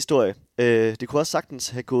succeshistorie. Det kunne også sagtens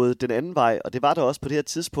have gået den anden vej, og det var der også på det her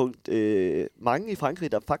tidspunkt mange i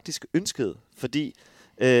Frankrig, der faktisk ønskede, fordi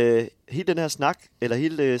hele den her snak, eller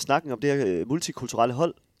hele snakken om det her multikulturelle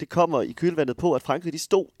hold, det kommer i kølvandet på, at Frankrig de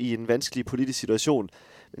stod i en vanskelig politisk situation.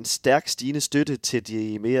 En stærk stigende støtte til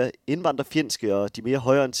de mere indvandrerfjendske og de mere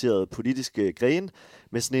højreorienterede politiske grene,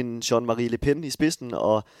 med sådan en Jean-Marie Le Pen i spidsen,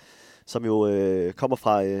 og som jo kommer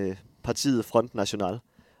fra partiet Front National.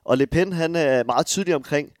 Og Le Pen, han er meget tydelig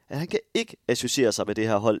omkring, at han kan ikke associere sig med det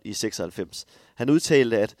her hold i 96. Han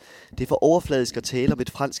udtalte, at det er for overfladisk at tale om et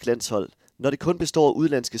fransk landshold, når det kun består af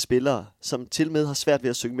udlandske spillere, som til med har svært ved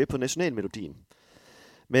at synge med på nationalmelodien.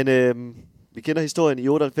 Men vi kender historien i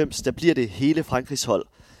 98, der bliver det hele Frankrigs hold.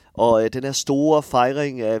 Og den her store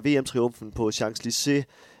fejring af VM-triumfen på Champs-Élysées,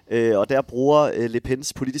 og der bruger Le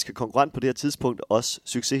Pens politiske konkurrent på det her tidspunkt også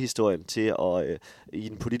succeshistorien til at i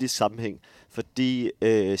en politisk sammenhæng. Fordi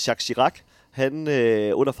Jacques Chirac, han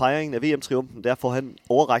under fejringen af VM-triumfen, der får han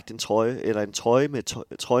overrakt en trøje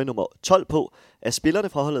med trøje nummer 12 på af spillerne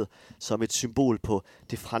fra holdet, som et symbol på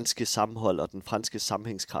det franske sammenhold og den franske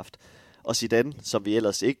sammenhængskraft. Og Zidane, som vi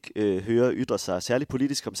ellers ikke hører ytre sig særlig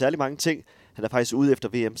politisk om særlig mange ting, han er faktisk ude efter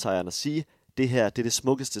VM-sejren at sige, det her det er det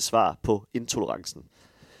smukkeste svar på intolerancen.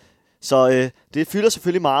 Så det fylder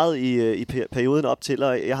selvfølgelig meget i perioden op til,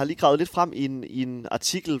 og jeg har lige gravet lidt frem i en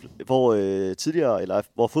artikel,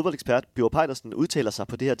 hvor fodboldekspert Bjørn Peitersen udtaler sig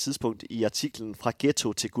på det her tidspunkt i artiklen Fra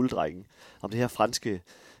Ghetto til Gulddrengen, om det her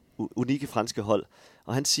unikke franske hold.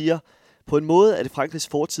 Og han siger, på en måde er det Frankrigs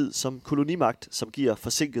fortid som kolonimagt, som giver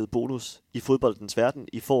forsinket bonus i fodboldens verden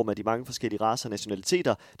i form af de mange forskellige racer og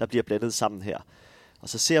nationaliteter, der bliver blandet sammen her. Og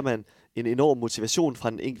så ser man en enorm motivation fra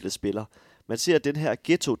den enkelte spiller. Man ser den her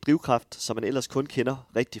ghetto-drivkraft, som man ellers kun kender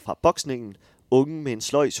rigtig fra boksningen. Unge med en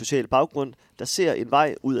sløj social baggrund, der ser en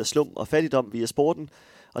vej ud af slum og fattigdom via sporten,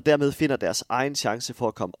 og dermed finder deres egen chance for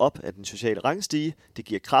at komme op af den sociale rangstige. Det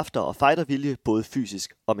giver kræfter og fightervilje, både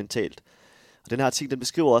fysisk og mentalt. Og den her artikel den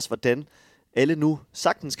beskriver også, hvordan alle nu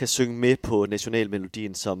sagtens kan synge med på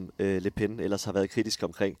nationalmelodien, som Le Pen ellers har været kritisk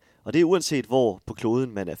omkring. Og det er uanset, hvor på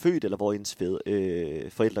kloden man er født, eller hvor ens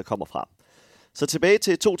forældre kommer fra. Så tilbage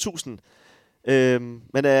til 2000.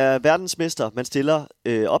 Man er verdensmester. Man stiller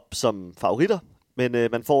op som favoritter, men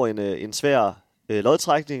man får en svær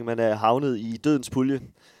lodtrækning. Man er havnet i dødens pulje.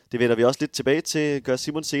 Det vender vi også lidt tilbage til, gør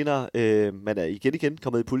Simon senere. Man er igen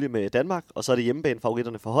kommet i pulje med Danmark, og så er det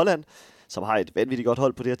hjemmebanefavoritterne fra Holland, som har et vanvittigt godt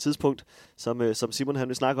hold på det her tidspunkt, som Simon han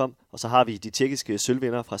vil snakke om. Og så har vi de tjekkiske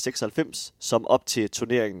sølvvinder fra 96, som op til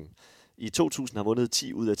turneringen i 2000 har vundet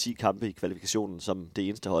 10 ud af 10 kampe i kvalifikationen som det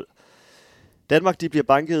eneste hold. Danmark de bliver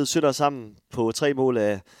banket sønder sammen på 3-0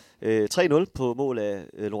 på mål af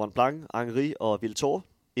Laurent Blanc, Henry og Viltor,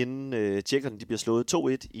 inden tjekkerne de bliver slået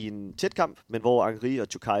 2-1 i en tæt kamp, men hvor Henry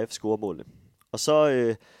og Djokaev scorer målene. Og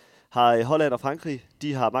så har Holland og Frankrig,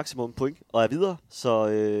 de har maksimum point og er videre, så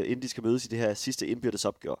inden de skal mødes i det her sidste indbyrdes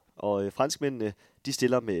opgør. Og franskmændene, de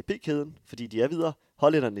stiller med B-kæden, fordi de er videre.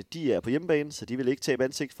 Hollænderne, de er på hjemmebane, så de vil ikke tabe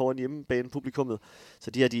ansigt foran hjemmebane-publikummet.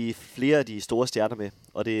 Så de har flere af de store stjerner med,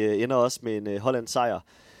 og det ender også med en Hollands sejr.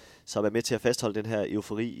 som er med til at fastholde den her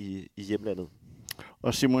eufori i hjemlandet.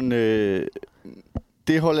 Og Simon,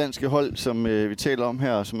 det hollandske hold, som vi taler om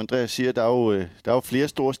her, som Andreas siger, der er jo flere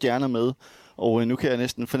store stjerner med. Og nu kan jeg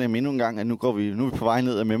næsten fornemme endnu en gang, at nu er vi på vej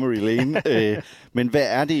ned ad memory lane. Men hvad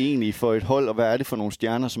er det egentlig for et hold, og hvad er det for nogle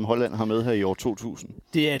stjerner, som Holland har med her i år 2000?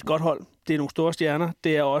 Det er et godt hold. Det er nogle store stjerner.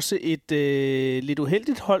 Det er også et lidt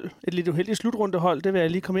uheldigt hold. Et lidt uheldigt slutrundehold. Det vil jeg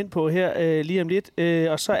lige komme ind på her lige om lidt.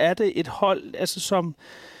 Og så er det et hold, altså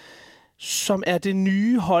som er det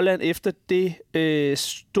nye Holland efter det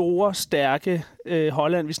store, stærke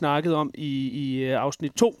Holland, vi snakkede om i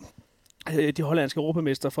afsnit 2. De hollandske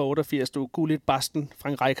europamester fra 88, du Gullit Basten,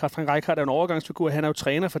 Frank Rijkaard. Frank Rijkaard er en overgangsfigur. Han er jo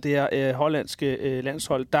træner for det her hollandske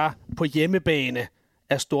landshold, der på hjemmebane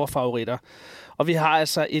er store favoritter. Og vi har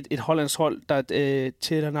altså et hollandsk hold, der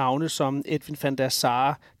tæller navne som Edwin van der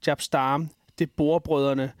Sar, Jaap Stam, De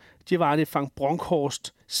Boer-brødrene, Giovanni van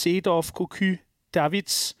Bronckhorst, Seedorf, Cocu,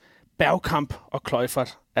 Davids, Bergkamp og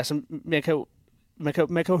Kluivert. Altså, man kan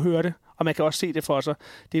jo høre det, og man kan også se det for sig.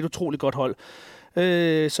 Det er et utroligt godt hold.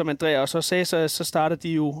 Som Andreas også sagde, så starter de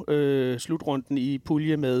jo slutrunden i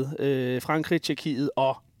pulje med Frankrig, Tjekkiet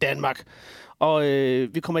og Danmark. Og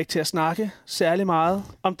vi kommer ikke til at snakke særlig meget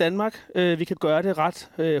om Danmark. Vi kan gøre det ret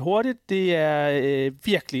hurtigt. Det er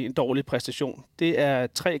virkelig en dårlig præstation. Det er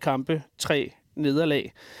 3 kampe, 3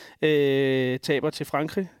 nederlag. Taber til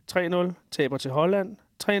Frankrig 3-0, taber til Holland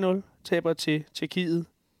 3-0, taber til Tjekkiet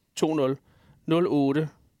 2-0, 0-8.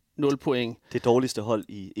 0 point. Det dårligste hold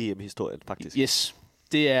i EM-historien, faktisk. Yes,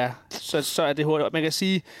 det er. Så er det hurtigt. Man kan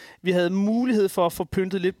sige, vi havde mulighed for at få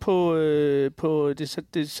pyntet lidt på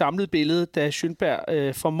det samlede billede, da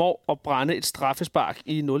Schönberg formår at brænde et straffespark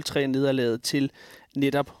i 0-3-nederlaget til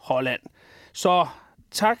netop Holland. Så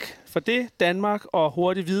tak for det, Danmark, og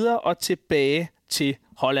hurtigt videre og tilbage til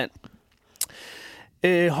Holland.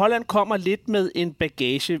 Holland kommer lidt med en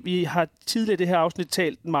bagage. Vi har tidligere i det her afsnit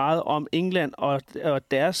talt meget om England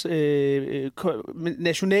og deres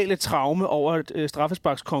nationale traume over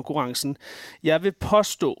straffesparkskonkurrencen. Jeg vil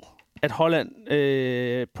påstå, at Holland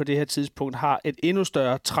på det her tidspunkt har et endnu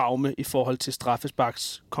større traume i forhold til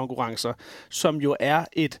straffesparkskonkurrencer, som jo er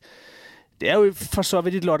det er jo for så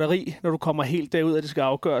vidt et lotteri, når du kommer helt derud, at det skal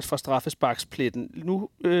afgøres fra straffesparkspletten. Nu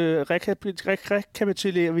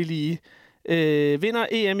rekapitulerer vi lige. Vinder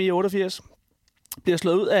EM i 88, bliver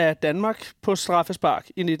slået ud af Danmark på straffespark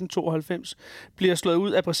i 1992, bliver slået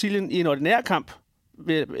ud af Brasilien i en ordinær kamp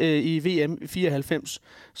i VM i 94,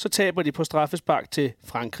 så taber de på straffespark til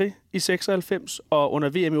Frankrig i 96, og under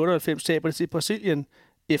VM i 98 taber de til Brasilien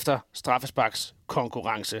efter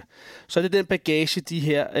straffesparkskonkurrence. Så det er den bagage, de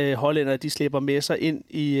her hollændere, de slæber med sig ind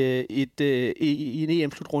i en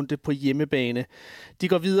EM-slutrunde på hjemmebane. De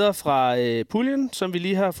går videre fra puljen, som vi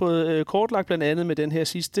lige har fået kortlagt, blandt andet med den her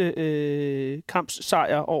sidste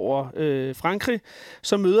kampsejr over Frankrig.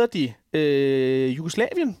 Så møder de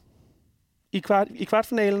Jugoslavien i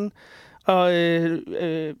kvartfinalen. Og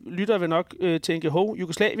lytter vil nok tænke,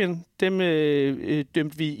 Jugoslavien, dem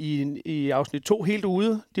dømte vi i afsnit 2 helt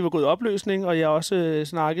ude. De var gået i opløsning, og jeg også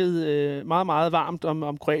snakket meget, meget varmt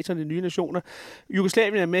om Kroatien, de nye nationer.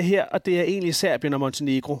 Jugoslavien er med her, og det er egentlig Serbien og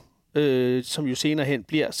Montenegro, som jo senere hen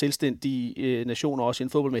bliver selvstændige nationer også i en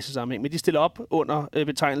fodboldmæssig sammenhæng. Men de stiller op under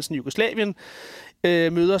betegnelsen Jugoslavien,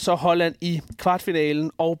 møder så Holland i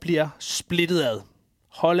kvartfinalen og bliver splittet ad.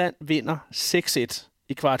 Holland vinder 6-1.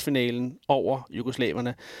 I kvartfinalen over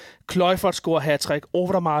jugoslaverne. Kluivert scorer hattrick,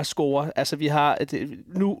 Overmars scorer. Altså vi har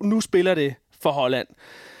nu spiller det for Holland.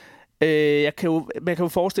 Man kan jo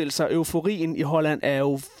forestille sig, at euforien i Holland er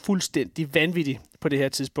jo fuldstændig vanvittig på det her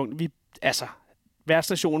tidspunkt.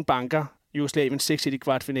 Værtsnationen banker Jugoslavien 6-1 i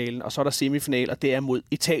kvartfinalen, og så er der semifinal, og det er mod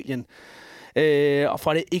Italien. Og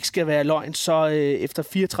for at det ikke skal være løgn, så efter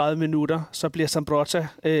 34 minutter, så bliver Zambrotta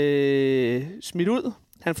smidt ud.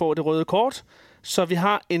 Han får det røde kort. Så vi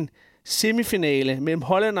har en semifinale mellem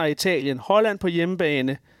Holland og Italien. Holland på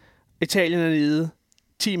hjemmebane. Italien er nede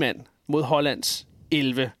 10 mand mod Hollands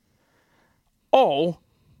 11. Og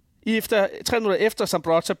 3 minutter efter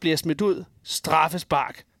Zambrotta bliver smidt ud,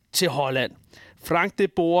 straffespark til Holland. Frank de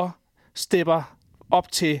Boer stepper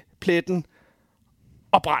op til pletten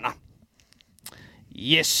og brænder.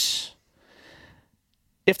 Yes!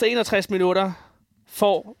 Efter 61 minutter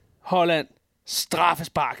får Holland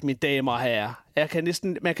straffespark, mine damer og herrer.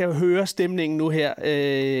 Man kan jo høre stemningen nu her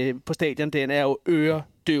på stadion. Den er jo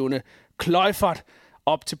øredøvende. Kluivert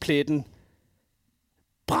op til pletten.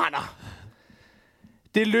 Brænder.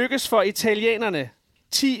 Det lykkes for italienerne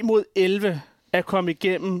 10-11 at komme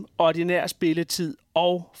igennem ordinær spilletid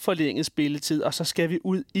og forlænget spilletid. Og så skal vi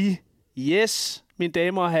ud i, mine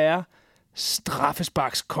damer og herrer,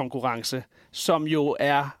 straffesparkskonkurrence. som jo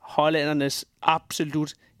er hollændernes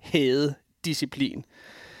absolut hædedisciplin.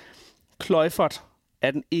 Kluivert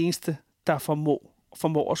er den eneste, der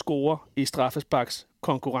formår at score i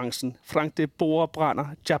straffesparkskonkurrencen. Frank de Boer brænder,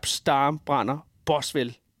 Jaap Stam brænder,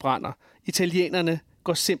 Boswell brænder. Italienerne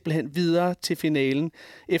går simpelthen videre til finalen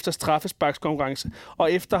efter straffesparkskonkurrence,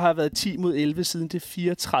 og efter at have været 10 mod 11 siden det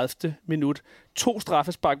 34. minut. 2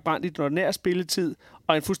 straffespark brændt i den ordinære spilletid,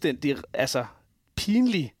 og en fuldstændig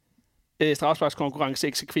pinlig straffesparkskonkurrence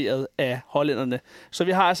eksekveret af hollænderne. Så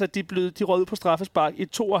vi har altså, de rød ud på straffespark i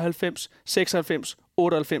 92, 96,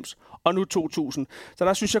 98 og nu 2000. Så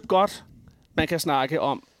der synes jeg godt, man kan snakke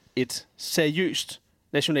om et seriøst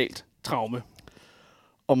nationalt traume.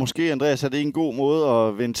 Og måske, Andreas, er det en god måde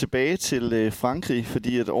at vende tilbage til Frankrig,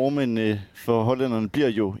 fordi at ormændene for hollænderne bliver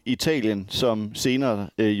jo Italien, som senere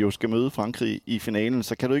jo skal møde Frankrig i finalen.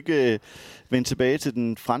 Så kan du ikke vende tilbage til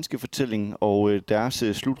den franske fortælling og deres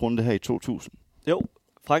slutrunde her i 2000? Jo,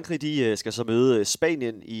 Frankrig de skal så møde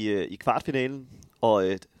Spanien i kvartfinalen,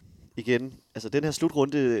 og igen, altså den her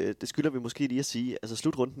slutrunde, det skylder vi måske lige at sige, altså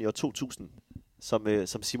slutrunden i år 2000,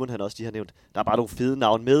 som Simon han også lige har nævnt. Der er bare nogle fede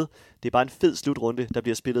navne med. Det er bare en fed slutrunde. Der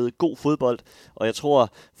bliver spillet god fodbold, og jeg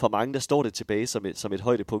tror for mange, der står det tilbage som et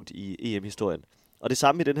højdepunkt i EM-historien. Og det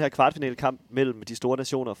samme i den her kvartfinalekamp mellem de store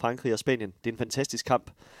nationer, Frankrig og Spanien. Det er en fantastisk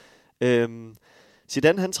kamp.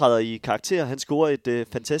 Zidane han træder i karakter. Han scorer et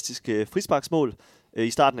fantastisk frisparksmål i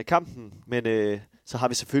starten af kampen, men så har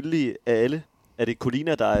vi selvfølgelig er det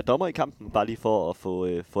Colina, der er dommer i kampen, bare lige for at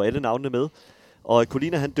få alle navnene med. Og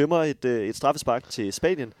Colina han dømmer et straffespark til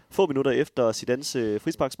Spanien få minutter efter Zidanes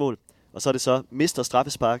frisparksmål. Og så er det så mister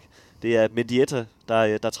straffespark. Det er Mendieta,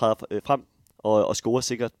 der træder frem og scorer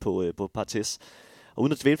sikkert på Barthez. Og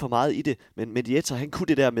uden at dvæle for meget i det, men Mendieta han kunne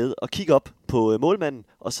det der med at kigge op på målmanden,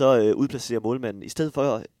 og så udplacere målmanden. I stedet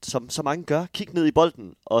for, som så mange gør, kigge ned i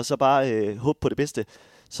bolden, og så bare håbe på det bedste.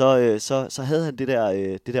 Så havde han det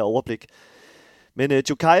der overblik. Men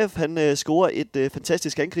Djokajev, han scorer et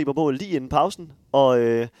fantastisk angribermål lige inden pausen, og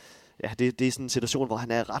det er sådan en situation, hvor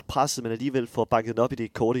han er ret presset, men alligevel får banket den op i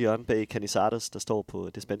det korte hjørne bag Canizares, der står på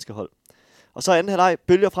det spanske hold. Og så anden halvleg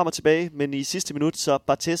bølger frem og tilbage, men i sidste minut, så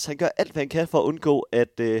Barthez, han gør alt, hvad han kan for at undgå,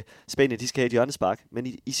 at Spanien de skal have et hjørnespark.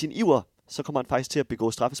 Men i sin iver, så kommer han faktisk til at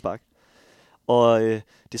begå straffespark. Og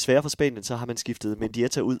desværre for Spanien, så har man skiftet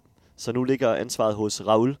Mendieta ud, så nu ligger ansvaret hos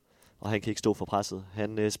Raúl, og han kan ikke stå for presset.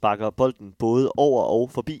 Han sparker bolden både over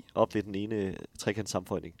og forbi op ved den ene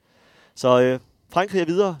trekantssammenføjning. Så Frankrig er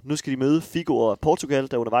videre. Nu skal de møde Figo og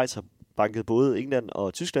Portugal, der undervejs har banket både England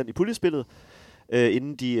og Tyskland i puljespillet,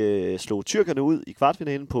 inden de slog tyrkerne ud i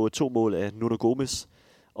kvartfinalen på 2 mål af Nuno Gomes.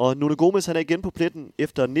 Og Nuno Gomes han er igen på pletten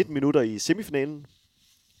efter 19 minutter i semifinalen.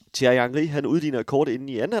 Thierry Henry han udligner kort inden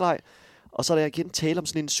i anden halvleg. Og så er der igen tale om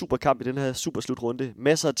sådan en superkamp i den her superslutrunde.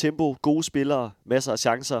 Masser af tempo, gode spillere, masser af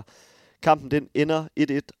chancer. Kampen den ender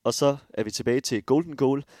 1-1, og så er vi tilbage til golden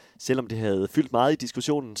goal. Selvom det havde fyldt meget i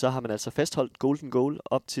diskussionen, så har man altså fastholdt golden goal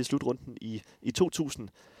op til slutrunden i 2000.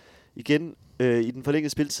 Igen i den forlængede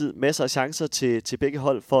spiltid, masser af chancer til begge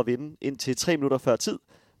hold for at vinde indtil 3 minutter før tid,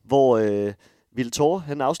 hvor Viltor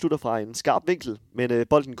han afslutter fra en skarp vinkel, men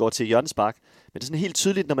bolden går til hjørnespark. Men det er sådan helt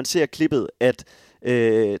tydeligt, når man ser klippet, at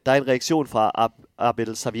der er en reaktion fra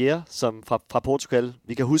Abel Xavier, som fra Portugal.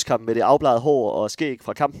 Vi kan huske ham med det afbladede hår og skæg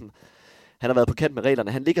fra kampen. Han har været på kant med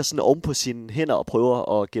reglerne. Han ligger sådan oven på sine hænder og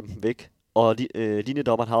prøver at gemme dem væk. Og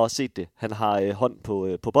linjedommeren har også set det. Han har hånd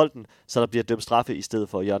på bolden, så der bliver dømt straffe i stedet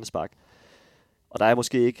for hjørnespark. Og der er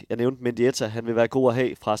måske ikke, jeg nævnte Mendieta, han vil være god at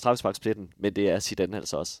have fra straffesparkspletten, men det er Zidane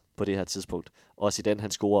altså også på det her tidspunkt. Og Zidane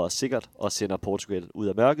han scorer også sikkert og sender Portugal ud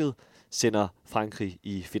af mørket, sender Frankrig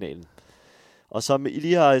i finalen. Og som I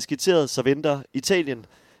lige har skitseret, så venter Italien.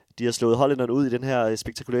 De har slået hollænderne ud i den her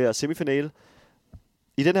spektakulære semifinale.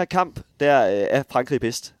 I den her kamp, der er Frankrig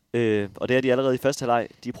bedst, og det er de allerede i første halvleg.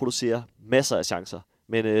 De producerer masser af chancer.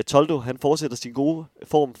 Men Toldo, han fortsætter sin gode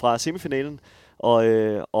form fra semifinalen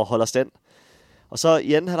og holder stand. Og så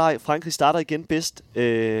i anden halvleg, Frankrig starter igen bedst,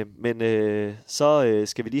 men så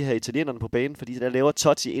skal vi lige have italienerne på banen, fordi der laver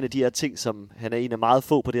Totti en af de her ting, som han er en af meget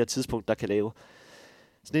få på det her tidspunkt, der kan lave.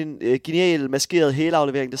 Sådan en genial, maskeret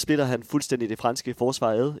hæleaflevering, der splitter han fuldstændig det franske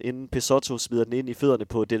forsvar ad, inden Pesotto smider den ind i fødderne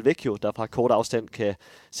på Del Vecchio, der fra kort afstand kan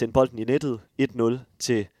sende bolden i nettet 1-0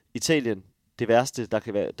 til Italien. Det værste, der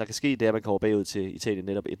kan ske, det er, at man kommer bagud til Italien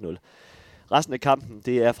netop 1-0. Resten af kampen,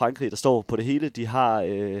 det er Frankrig, der står på det hele.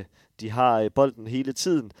 De har bolden hele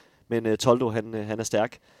tiden, men Toldo, han er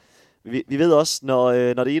stærk. Vi ved også,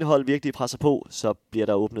 når det ene hold virkelig presser på, så bliver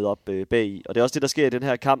der åbnet op bagi. Og det er også det, der sker i den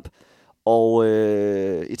her kamp. Og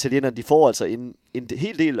italienerne, de får altså en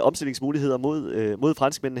hel del omstillingsmuligheder mod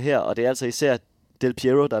franskmændene her, og det er altså især Del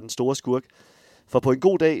Piero, der er den store skurk. For på en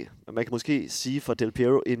god dag, man kan måske sige for Del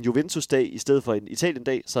Piero, en Juventus-dag i stedet for en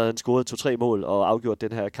Italien-dag, så havde han scoret 2-3 mål og afgjort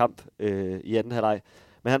den her kamp i anden halvleg.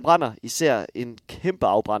 Men han brænder især en kæmpe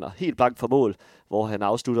afbrænder, helt blank for mål, hvor han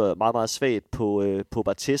afslutter meget, meget svagt på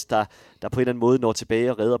Barthez, der på en eller anden måde når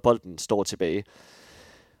tilbage og redder bolden, står tilbage.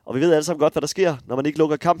 Og vi ved alle sammen godt, hvad der sker, når man ikke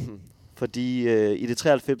lukker kampen. Fordi i det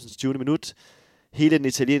 93. 20. minut, hele den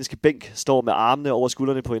italienske bænk står med armene over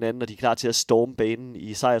skuldrene på hinanden, og de er klar til at storme banen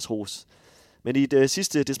i sejrsros. Men i det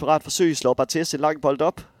sidste desperat forsøg slår Barthez en lang bold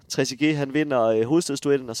op. Trezeguet han vinder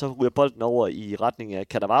hovedstødsduellen, og så ryger bolden over i retning af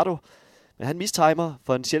Cannavaro. Men han mistimer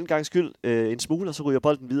for en sjælden gang skyld en smule, og så ryger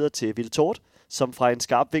bolden videre til Viltort, som fra en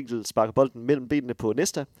skarp vinkel sparker bolden mellem benene på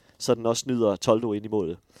Nesta, så den også snyder Toldo ind i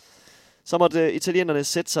målet. Så måtte italienerne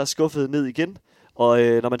sætte sig skuffet ned igen, og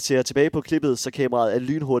når man ser tilbage på klippet, så kameraet er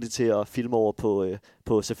lynhurtigt til at filme over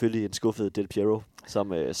på selvfølgelig en skuffet Del Piero,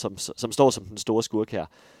 som står som den store skurk her.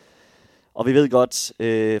 Og vi ved godt,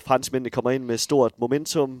 franskmændene kommer ind med stort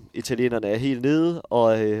momentum, italienerne er helt nede,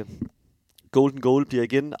 og golden goal bliver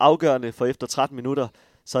igen afgørende, for efter 13 minutter,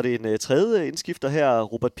 så er det en tredje indskifter her.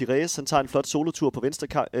 Robert Pires, han tager en flot solotur på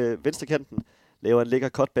venstrekanten, laver en lækker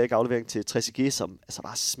cutback-aflevering til Trezeguet, som altså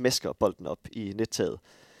bare smasker bolden op i nettaget.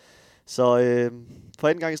 Så for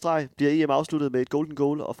anden gang i streg bliver EM afsluttet med et golden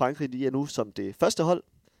goal, og Frankrig de er nu som det første hold.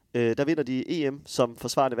 Der vinder de EM som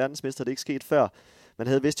forsvarende verdensmester. Det er ikke sket før. Man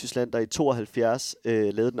havde Vesttyskland, der i 72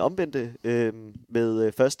 lavede den omvendte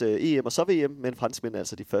med første EM og så VM, men franskmænd er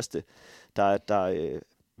altså de første, der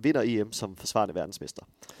vinder EM som forsvarende verdensmester.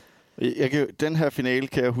 Den her finale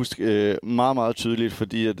kan jeg huske meget, meget tydeligt,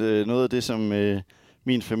 fordi at, noget af det, som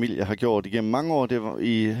min familie har gjort igennem mange år,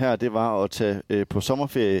 det var at tage på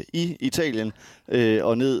sommerferie i Italien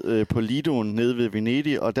og ned på Lidoen, nede ved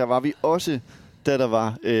Venedig, og der var vi også, da der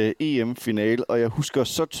var EM-finale, og jeg husker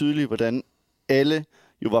så tydeligt, hvordan alle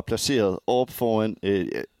jo var placeret op foran,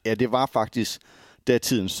 det var faktisk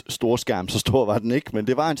datidens storskærm, så stor var den ikke, men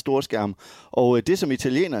det var en storskærm. Og det, som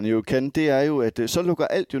italienerne jo kan, det er jo, at så lukker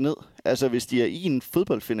alt jo ned. Altså, hvis de er i en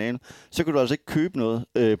fodboldfinale, så kan du altså ikke købe noget.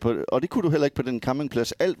 Og det kunne du heller ikke på den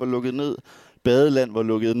campingplads. Alt var lukket ned. Badeland var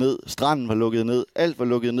lukket ned. Stranden var lukket ned. Alt var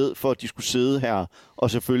lukket ned, for at de skulle sidde her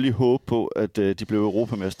og selvfølgelig håbe på, at de blev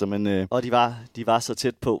europamester. Men, og de var så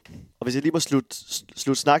tæt på. Og hvis jeg lige må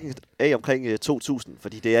slutte snakken af omkring 2000,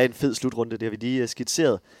 fordi det er en fed slutrunde, det har vi lige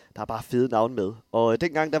skitseret. Der er bare fede navne med. Og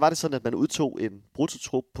dengang der var det sådan, at man udtog en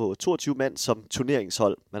bruttotrup på 22 mand som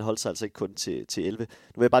turneringshold. Man holdt sig altså ikke kun til 11. Nu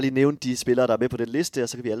vil jeg bare lige nævne de spillere, der er med på den liste, og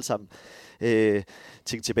så kan vi alle sammen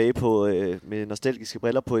tænke tilbage på med nostalgiske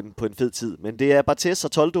briller på en fed tid. Men det er Barthez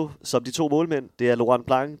og Toldo som de to målmænd. Det er Laurent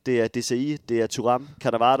Blanc, det er DCI, det er Thuram,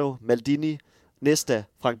 Cannavaro, Maldini, Nesta,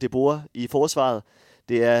 Frank de Boer i forsvaret.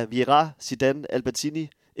 Det er Vieira, Zidane, Albertini,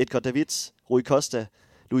 Edgar Davids, Rui Costa,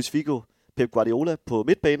 Luis Figo, Pep Guardiola på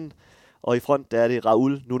midtbanen. Og i front der er det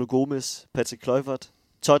Raul, Nuno Gomes, Patrick Kluivert,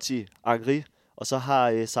 Totti, Henry. Og så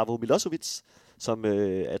har Savo Milosevic, som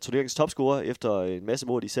er turneringens topscorer efter en masse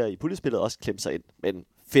mål, især i puljespillet, også klemt sig ind. Men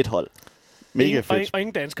fedt hold. Mega fedt. Og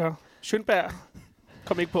ingen danskere. Schönberg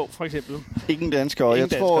kom ikke på, for eksempel. Ingen danskere. Jeg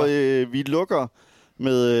tror, vi lukker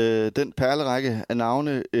med den perlerække af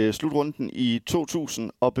navne slutrunden i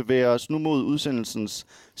 2000 og bevæger os nu mod udsendelsens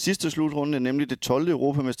sidste slutrunde, nemlig det 12.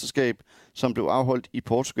 europamesterskab, som blev afholdt i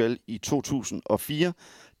Portugal i 2004.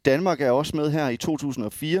 Danmark er også med her i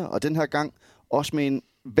 2004, og den her gang også med en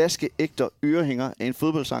vaskeægter ørehænger af en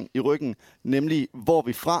fodboldsang i ryggen, nemlig Hvor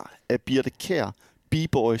vi fra af Birte Kjær,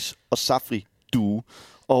 B-Boys og Safri Duo.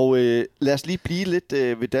 Og lad os lige blive lidt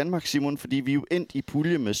ved Danmark, Simon, fordi vi er jo endt i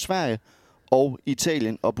pulje med Sverige og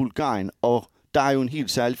Italien og Bulgarien, og der er jo en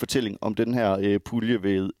helt særlig fortælling om den her pulje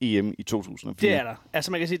ved EM i 2004. Det er der.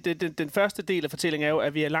 Altså man kan sige, at den første del af fortællingen er jo,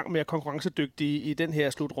 at vi er langt mere konkurrencedygtige i den her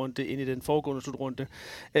slutrunde, end i den foregående slutrunde.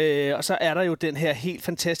 Og så er der jo den her helt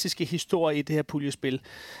fantastiske historie i det her puljespil,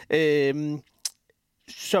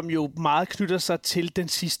 som jo meget knytter sig til den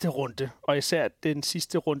sidste runde, og især den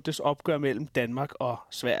sidste rundes opgør mellem Danmark og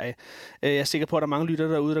Sverige. Jeg er sikker på, at der er mange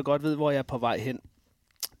lyttere derude, der godt ved, hvor jeg er på vej hen.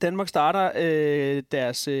 Danmark starter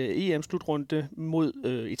deres EM-slutrunde mod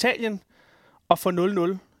Italien og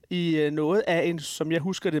får 0-0 i noget af en, som jeg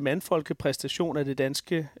husker det, mandfolkepræstation af det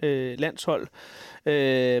danske landshold.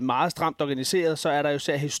 Meget stramt organiseret, så er der jo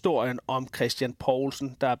især historien om Christian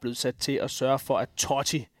Poulsen, der er blevet sat til at sørge for, at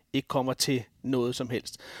Totti ikke kommer til noget som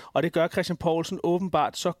helst. Og det gør Christian Poulsen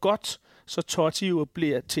åbenbart så godt, så Totti jo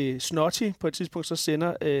bliver til Snotty. På et tidspunkt så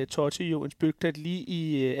sender Totti jo en spytklat lige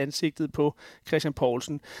i ansigtet på Christian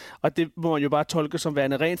Poulsen. Og det må man jo bare tolke som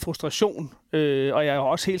værende ren frustration. Og jeg er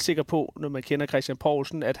også helt sikker på, når man kender Christian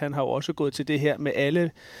Poulsen, at han har jo også gået til det her med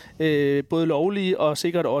alle både lovlige og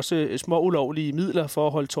sikkert også små ulovlige midler for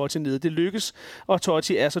at holde Totti nede. Det lykkes, og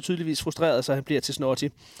Totti er så tydeligvis frustreret, så han bliver til Snotty.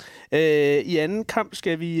 I anden kamp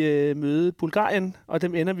skal vi møde Bulgarien, og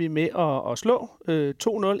dem ender vi med at slå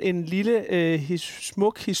 2-0. En lille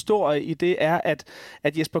smuk historie i det er,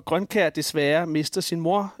 at Jesper Grønkjær desværre mister sin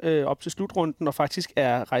mor op til slutrunden og faktisk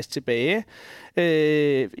er rejst tilbage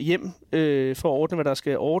hjem for at ordne, hvad der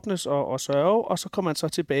skal ordnes og sørge. Og så kommer han så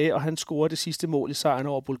tilbage, og han scorer det sidste mål i sejren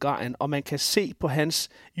over Bulgarien. Og man kan se på hans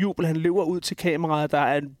jubel, han løber ud til kameraet, der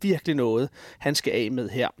er virkelig noget, han skal af med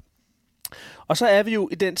her. Og så er vi jo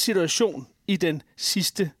i den situation i den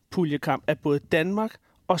sidste puljekamp, at både Danmark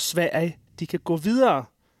og Sverige, de kan gå videre,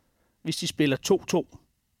 hvis de spiller 2-2.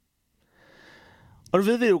 Og nu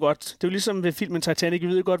ved vi jo godt, det er jo ligesom ved filmen Titanic, vi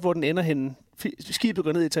ved jo godt, hvor den ender henne. Skibet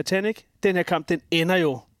går ned i Titanic, den her kamp, den ender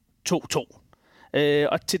jo 2-2.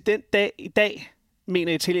 Og til den dag i dag,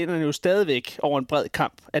 mener italienerne jo stadigvæk over en bred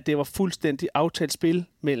kamp, at det var fuldstændig aftalt spil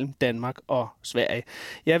mellem Danmark og Sverige.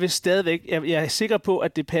 Jeg er sikker på,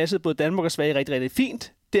 at det passede både Danmark og Sverige rigtig, rigtig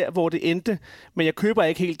fint, der hvor det endte, men jeg køber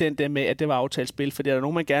ikke helt den der med, at det var aftalt spil, for det er der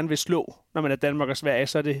nogen, man gerne vil slå, når man er Danmark og Sverige,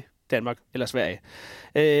 så er det Danmark eller Sverige.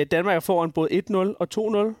 Danmark er foran både 1-0 og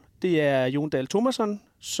 2-0. Det er Jon Dahl Tomasson,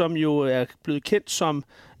 som jo er blevet kendt som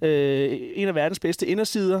en af verdens bedste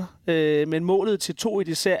indersider. Men målet til 2-1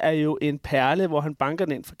 især er jo en perle, hvor han banker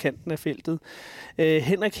den ind fra kanten af feltet.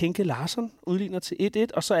 Henrik Henke Larsson udligner til 1-1,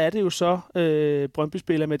 og så er det jo så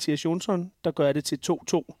Brøndby-spiller Mathias Jonsson, der gør det til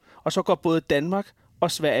 2-2. Og så går både Danmark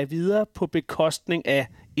og Sverige videre på bekostning af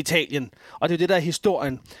Italien. Og det er jo det, der er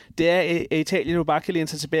historien. Det er, at Italien jo bare kan læne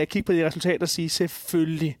sig tilbage og kigge på de resultater og sige,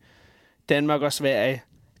 selvfølgelig Danmark og Sverige,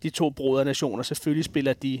 de to brodernationer, selvfølgelig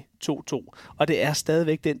spiller de 2-2. Og det er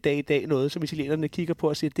stadigvæk den dag i dag noget, som italienerne kigger på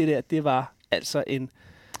og siger, det var altså en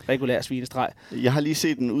regulær svinestreg. Jeg har lige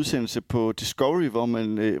set en udsendelse på Discovery,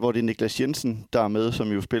 hvor det er Niklas Jensen, der er med,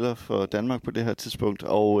 som jo spiller for Danmark på det her tidspunkt.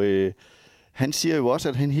 Og han siger jo også,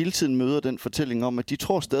 at han hele tiden møder den fortælling om, at de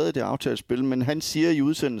tror stadig, det er aftalt spil, men han siger i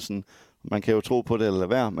udsendelsen, man kan jo tro på det eller lade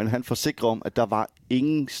være, men han forsikrer om, at der var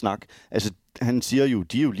ingen snak. Altså, han siger jo,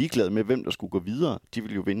 de er jo ligeglade med, hvem der skulle gå videre. De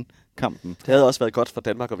vil jo vinde kampen. Det havde også været godt for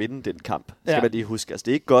Danmark at vinde den kamp, skal man lige huske. Altså,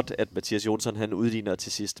 det er ikke godt, at Mathias Jonsson han udligner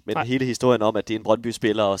til sidst, men hele historien om, at det er en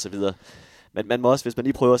Brøndby-spiller og så videre. Men man må også, hvis man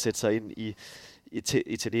lige prøver at sætte sig ind i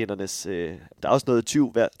italienernes... der er også noget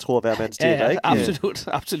tyv, tror hver mands til, der ikke?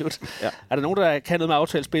 Absolut. Ja. Er der nogen, der kan noget med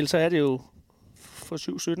aftalespil, så er det jo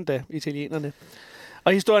for 7-17 da italienerne.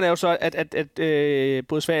 Og historien er jo så, at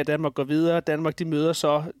både Sverige og Danmark går videre. Danmark de møder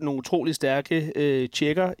så nogle utrolig stærke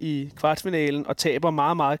tjekker i kvartfinalen og taber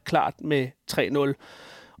meget, meget klart med 3-0.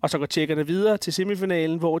 Og så går tjekkerne videre til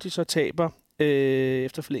semifinalen, hvor de så taber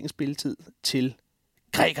efter forlænget spilletid til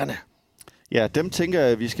grækerne. Ja, dem tænker jeg,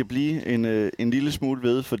 at vi skal blive en lille smule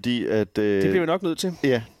ved, fordi at... det bliver vi nok nødt til.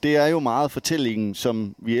 Ja, det er jo meget fortællingen,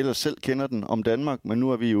 som vi ellers selv kender den om Danmark, men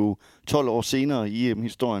nu er vi jo 12 år senere i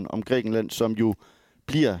EM-historien om Grækenland, som jo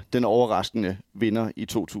bliver den overraskende vinder i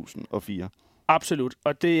 2004. Absolut,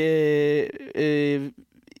 og det...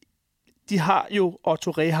 de har jo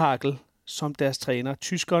Otto Rehhagel som deres træner,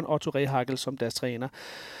 tyskeren Otto Rehhagel som deres træner.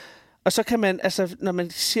 Og så kan man, altså når man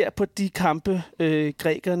ser på de kampe,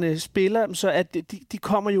 grækerne spiller, så at de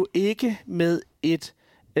kommer jo ikke med et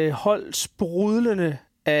hold sprudlende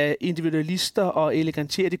af individualister og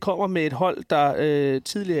elegantier. De kommer med et hold, der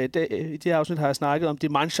tidligere i dag, i det her afsnit har jeg snakket om, Die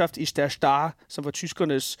Mannschaft ist der Star, som var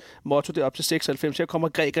tyskernes motto der op til 96. Her kommer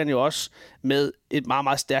grækerne jo også med et meget,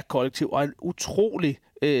 meget stærkt kollektiv og en utrolig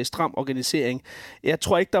stram organisering. Jeg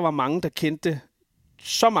tror ikke, der var mange, der kendte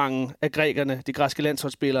så mange af grækerne, de græske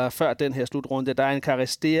landsholdsspillere, før den her slutrunde. Der er en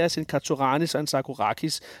Karisteas, en Katsouranis og en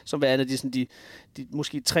Sakurakis, som er en af de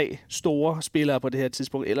måske 3 store spillere på det her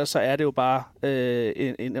tidspunkt. Ellers så er det jo bare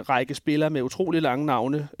en række spillere med utrolig lange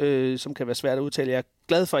navne, som kan være svært at udtale. Jeg er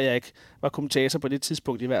glad for, at jeg ikke var kommentator på det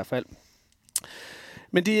tidspunkt i hvert fald.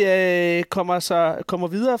 Men de kommer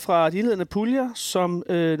videre fra de indledende puljer som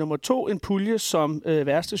nummer 2. En pulje, som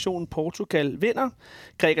værtsnationen Portugal vinder.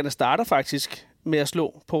 Grækerne starter faktisk med at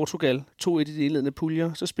slå Portugal 2-1 i de indledende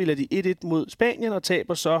puljer. Så spiller de 1-1 mod Spanien og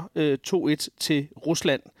taber så 2-1 til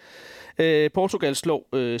Rusland. Portugal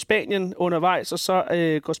slår Spanien undervejs, og så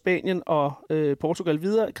går Spanien og Portugal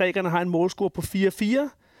videre. Grækerne har en målscore på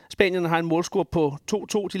 4-4. Spanien har en målscore på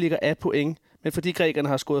 2-2. De ligger af point Men fordi grækerne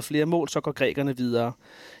har scoret flere mål, så går grækerne videre.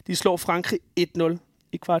 De slår Frankrig 1-0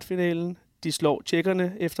 i kvartfinalen. De slår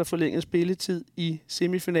tjekkerne efter forlænget spilletid i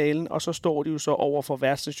semifinalen, og så står de jo så over for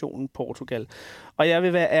værtsnationen Portugal. Og jeg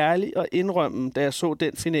vil være ærlig og indrømme, da jeg så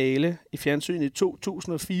den finale i fjernsynet i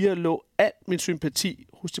 2004, lå al min sympati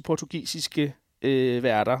hos de portugisiske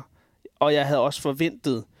værter. Og jeg havde også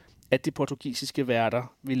forventet, at de portugisiske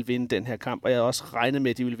værter ville vinde den her kamp, og jeg havde også regnet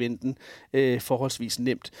med, at de ville vinde den forholdsvis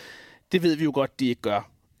nemt. Det ved vi jo godt, de ikke gør.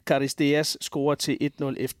 Caristeas scorer til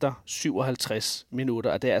 1-0 efter 57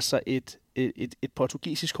 minutter, og det er altså et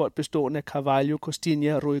portugisisk hold bestående af Carvalho,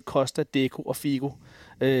 Costinha, Rui Costa, Deco og Figo.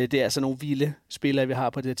 Det er altså nogle vilde spillere, vi har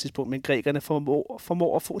på det her tidspunkt, men grækerne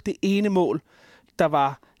formår at få det ene mål, der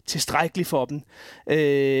var tilstrækkeligt for dem.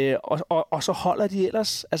 Og så holder de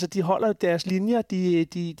ellers, altså de holder deres linjer,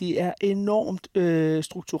 de er enormt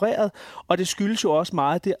struktureret, og det skyldes jo også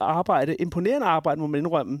meget det arbejde, imponerende arbejde, må man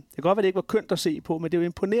indrømme. Det kan godt være, det ikke var kønt at se på, men det er jo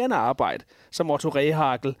imponerende arbejde, som Otto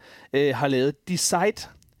Rehhagel har lavet. Die Zeit,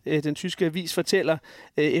 den tyske avis, fortæller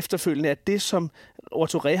efterfølgende, at det, som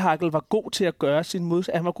Otto Rehhagel var god til at gøre,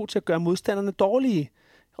 han var god til at gøre modstanderne dårlige.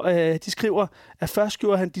 De skriver, at først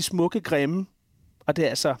gjorde han de smukke grimme, og det er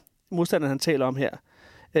altså modstanderen, han taler om her,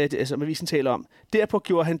 som avisen taler om. Derpå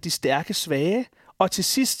gjorde han de stærke svage, og til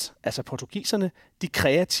sidst, altså portugiserne, de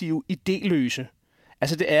kreative idéløse.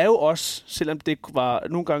 Altså det er jo også, selvom det var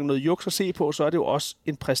nogle gange noget juks at se på, så er det jo også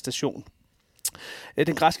en præstation.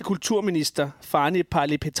 Den græske kulturminister, Fani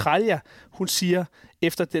Paralipetralia, hun siger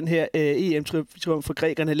efter den her EM-triumf for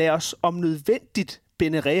grækerne, lad os om nødvendigt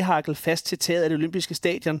binde Rehhagel fast til taget af det olympiske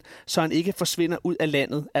stadion, så han ikke forsvinder ud af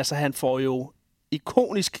landet. Altså han får jo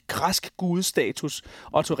ikonisk græsk gudestatus,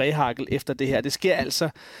 Otto Rehhagel, efter det her. Det sker altså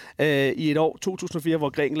i et år, 2004, hvor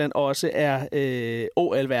Grækenland også er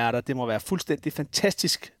OL-værter. Det må være fuldstændig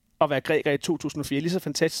fantastisk at være græker i 2004. Lige så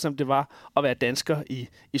fantastisk, som det var at være dansker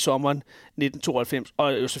i sommeren 1992.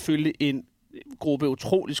 Og jo selvfølgelig en gruppe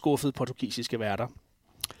utrolig skuffede portugisiske værter.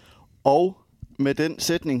 Og med den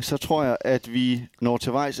sætning, så tror jeg, at vi når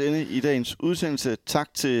til vejs ende i dagens udsendelse.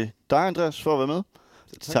 Tak til dig, Andreas, for at være med.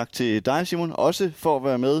 Tak til dig, Simon, også for at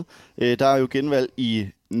være med. Der er jo genvalg i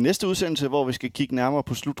næste udsendelse, hvor vi skal kigge nærmere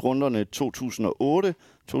på slutrunderne 2008,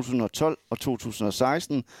 2012 og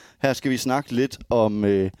 2016. Her skal vi snakke lidt om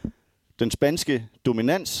den spanske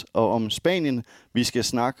dominans og om Spanien. Vi skal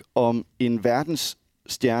snakke om en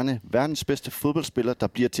verdensstjerne, verdens bedste fodboldspiller, der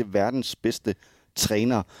bliver til verdens bedste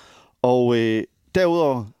træner. Og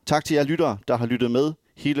derudover tak til jer lyttere, der har lyttet med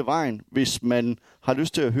hele vejen. Hvis man har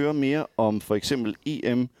lyst til at høre mere om for eksempel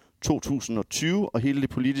EM 2020 og hele det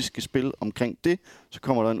politiske spil omkring det, så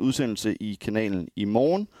kommer der en udsendelse i kanalen i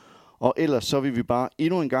morgen. Og ellers så vil vi bare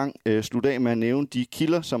endnu en gang slutte af med at nævne de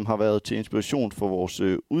kilder, som har været til inspiration for vores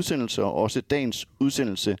udsendelse og også dagens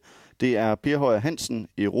udsendelse. Det er Per Højer Hansen,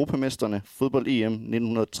 Europamesterne, fodbold-EM 1960-96.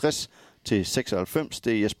 Det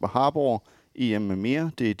er Jesper Harborg, EM med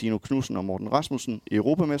mere. Det er Dino Knudsen og Morten Rasmussen,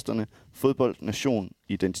 Europamesterne, fodbold, nation,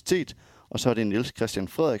 identitet. Og så er det Niels Christian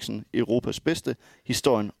Frederiksen, Europas bedste,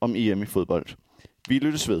 historien om EM i fodbold. Vi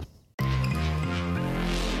lyttes ved.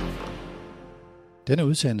 Denne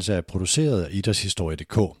udsendelse er produceret af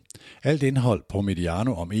idrætshistorie.dk. Alt indhold på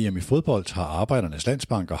Mediano om EM i fodbold har Arbejdernes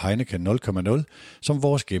Landsbank og Heineken 0,0 som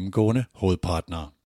vores gennemgående hovedpartnere.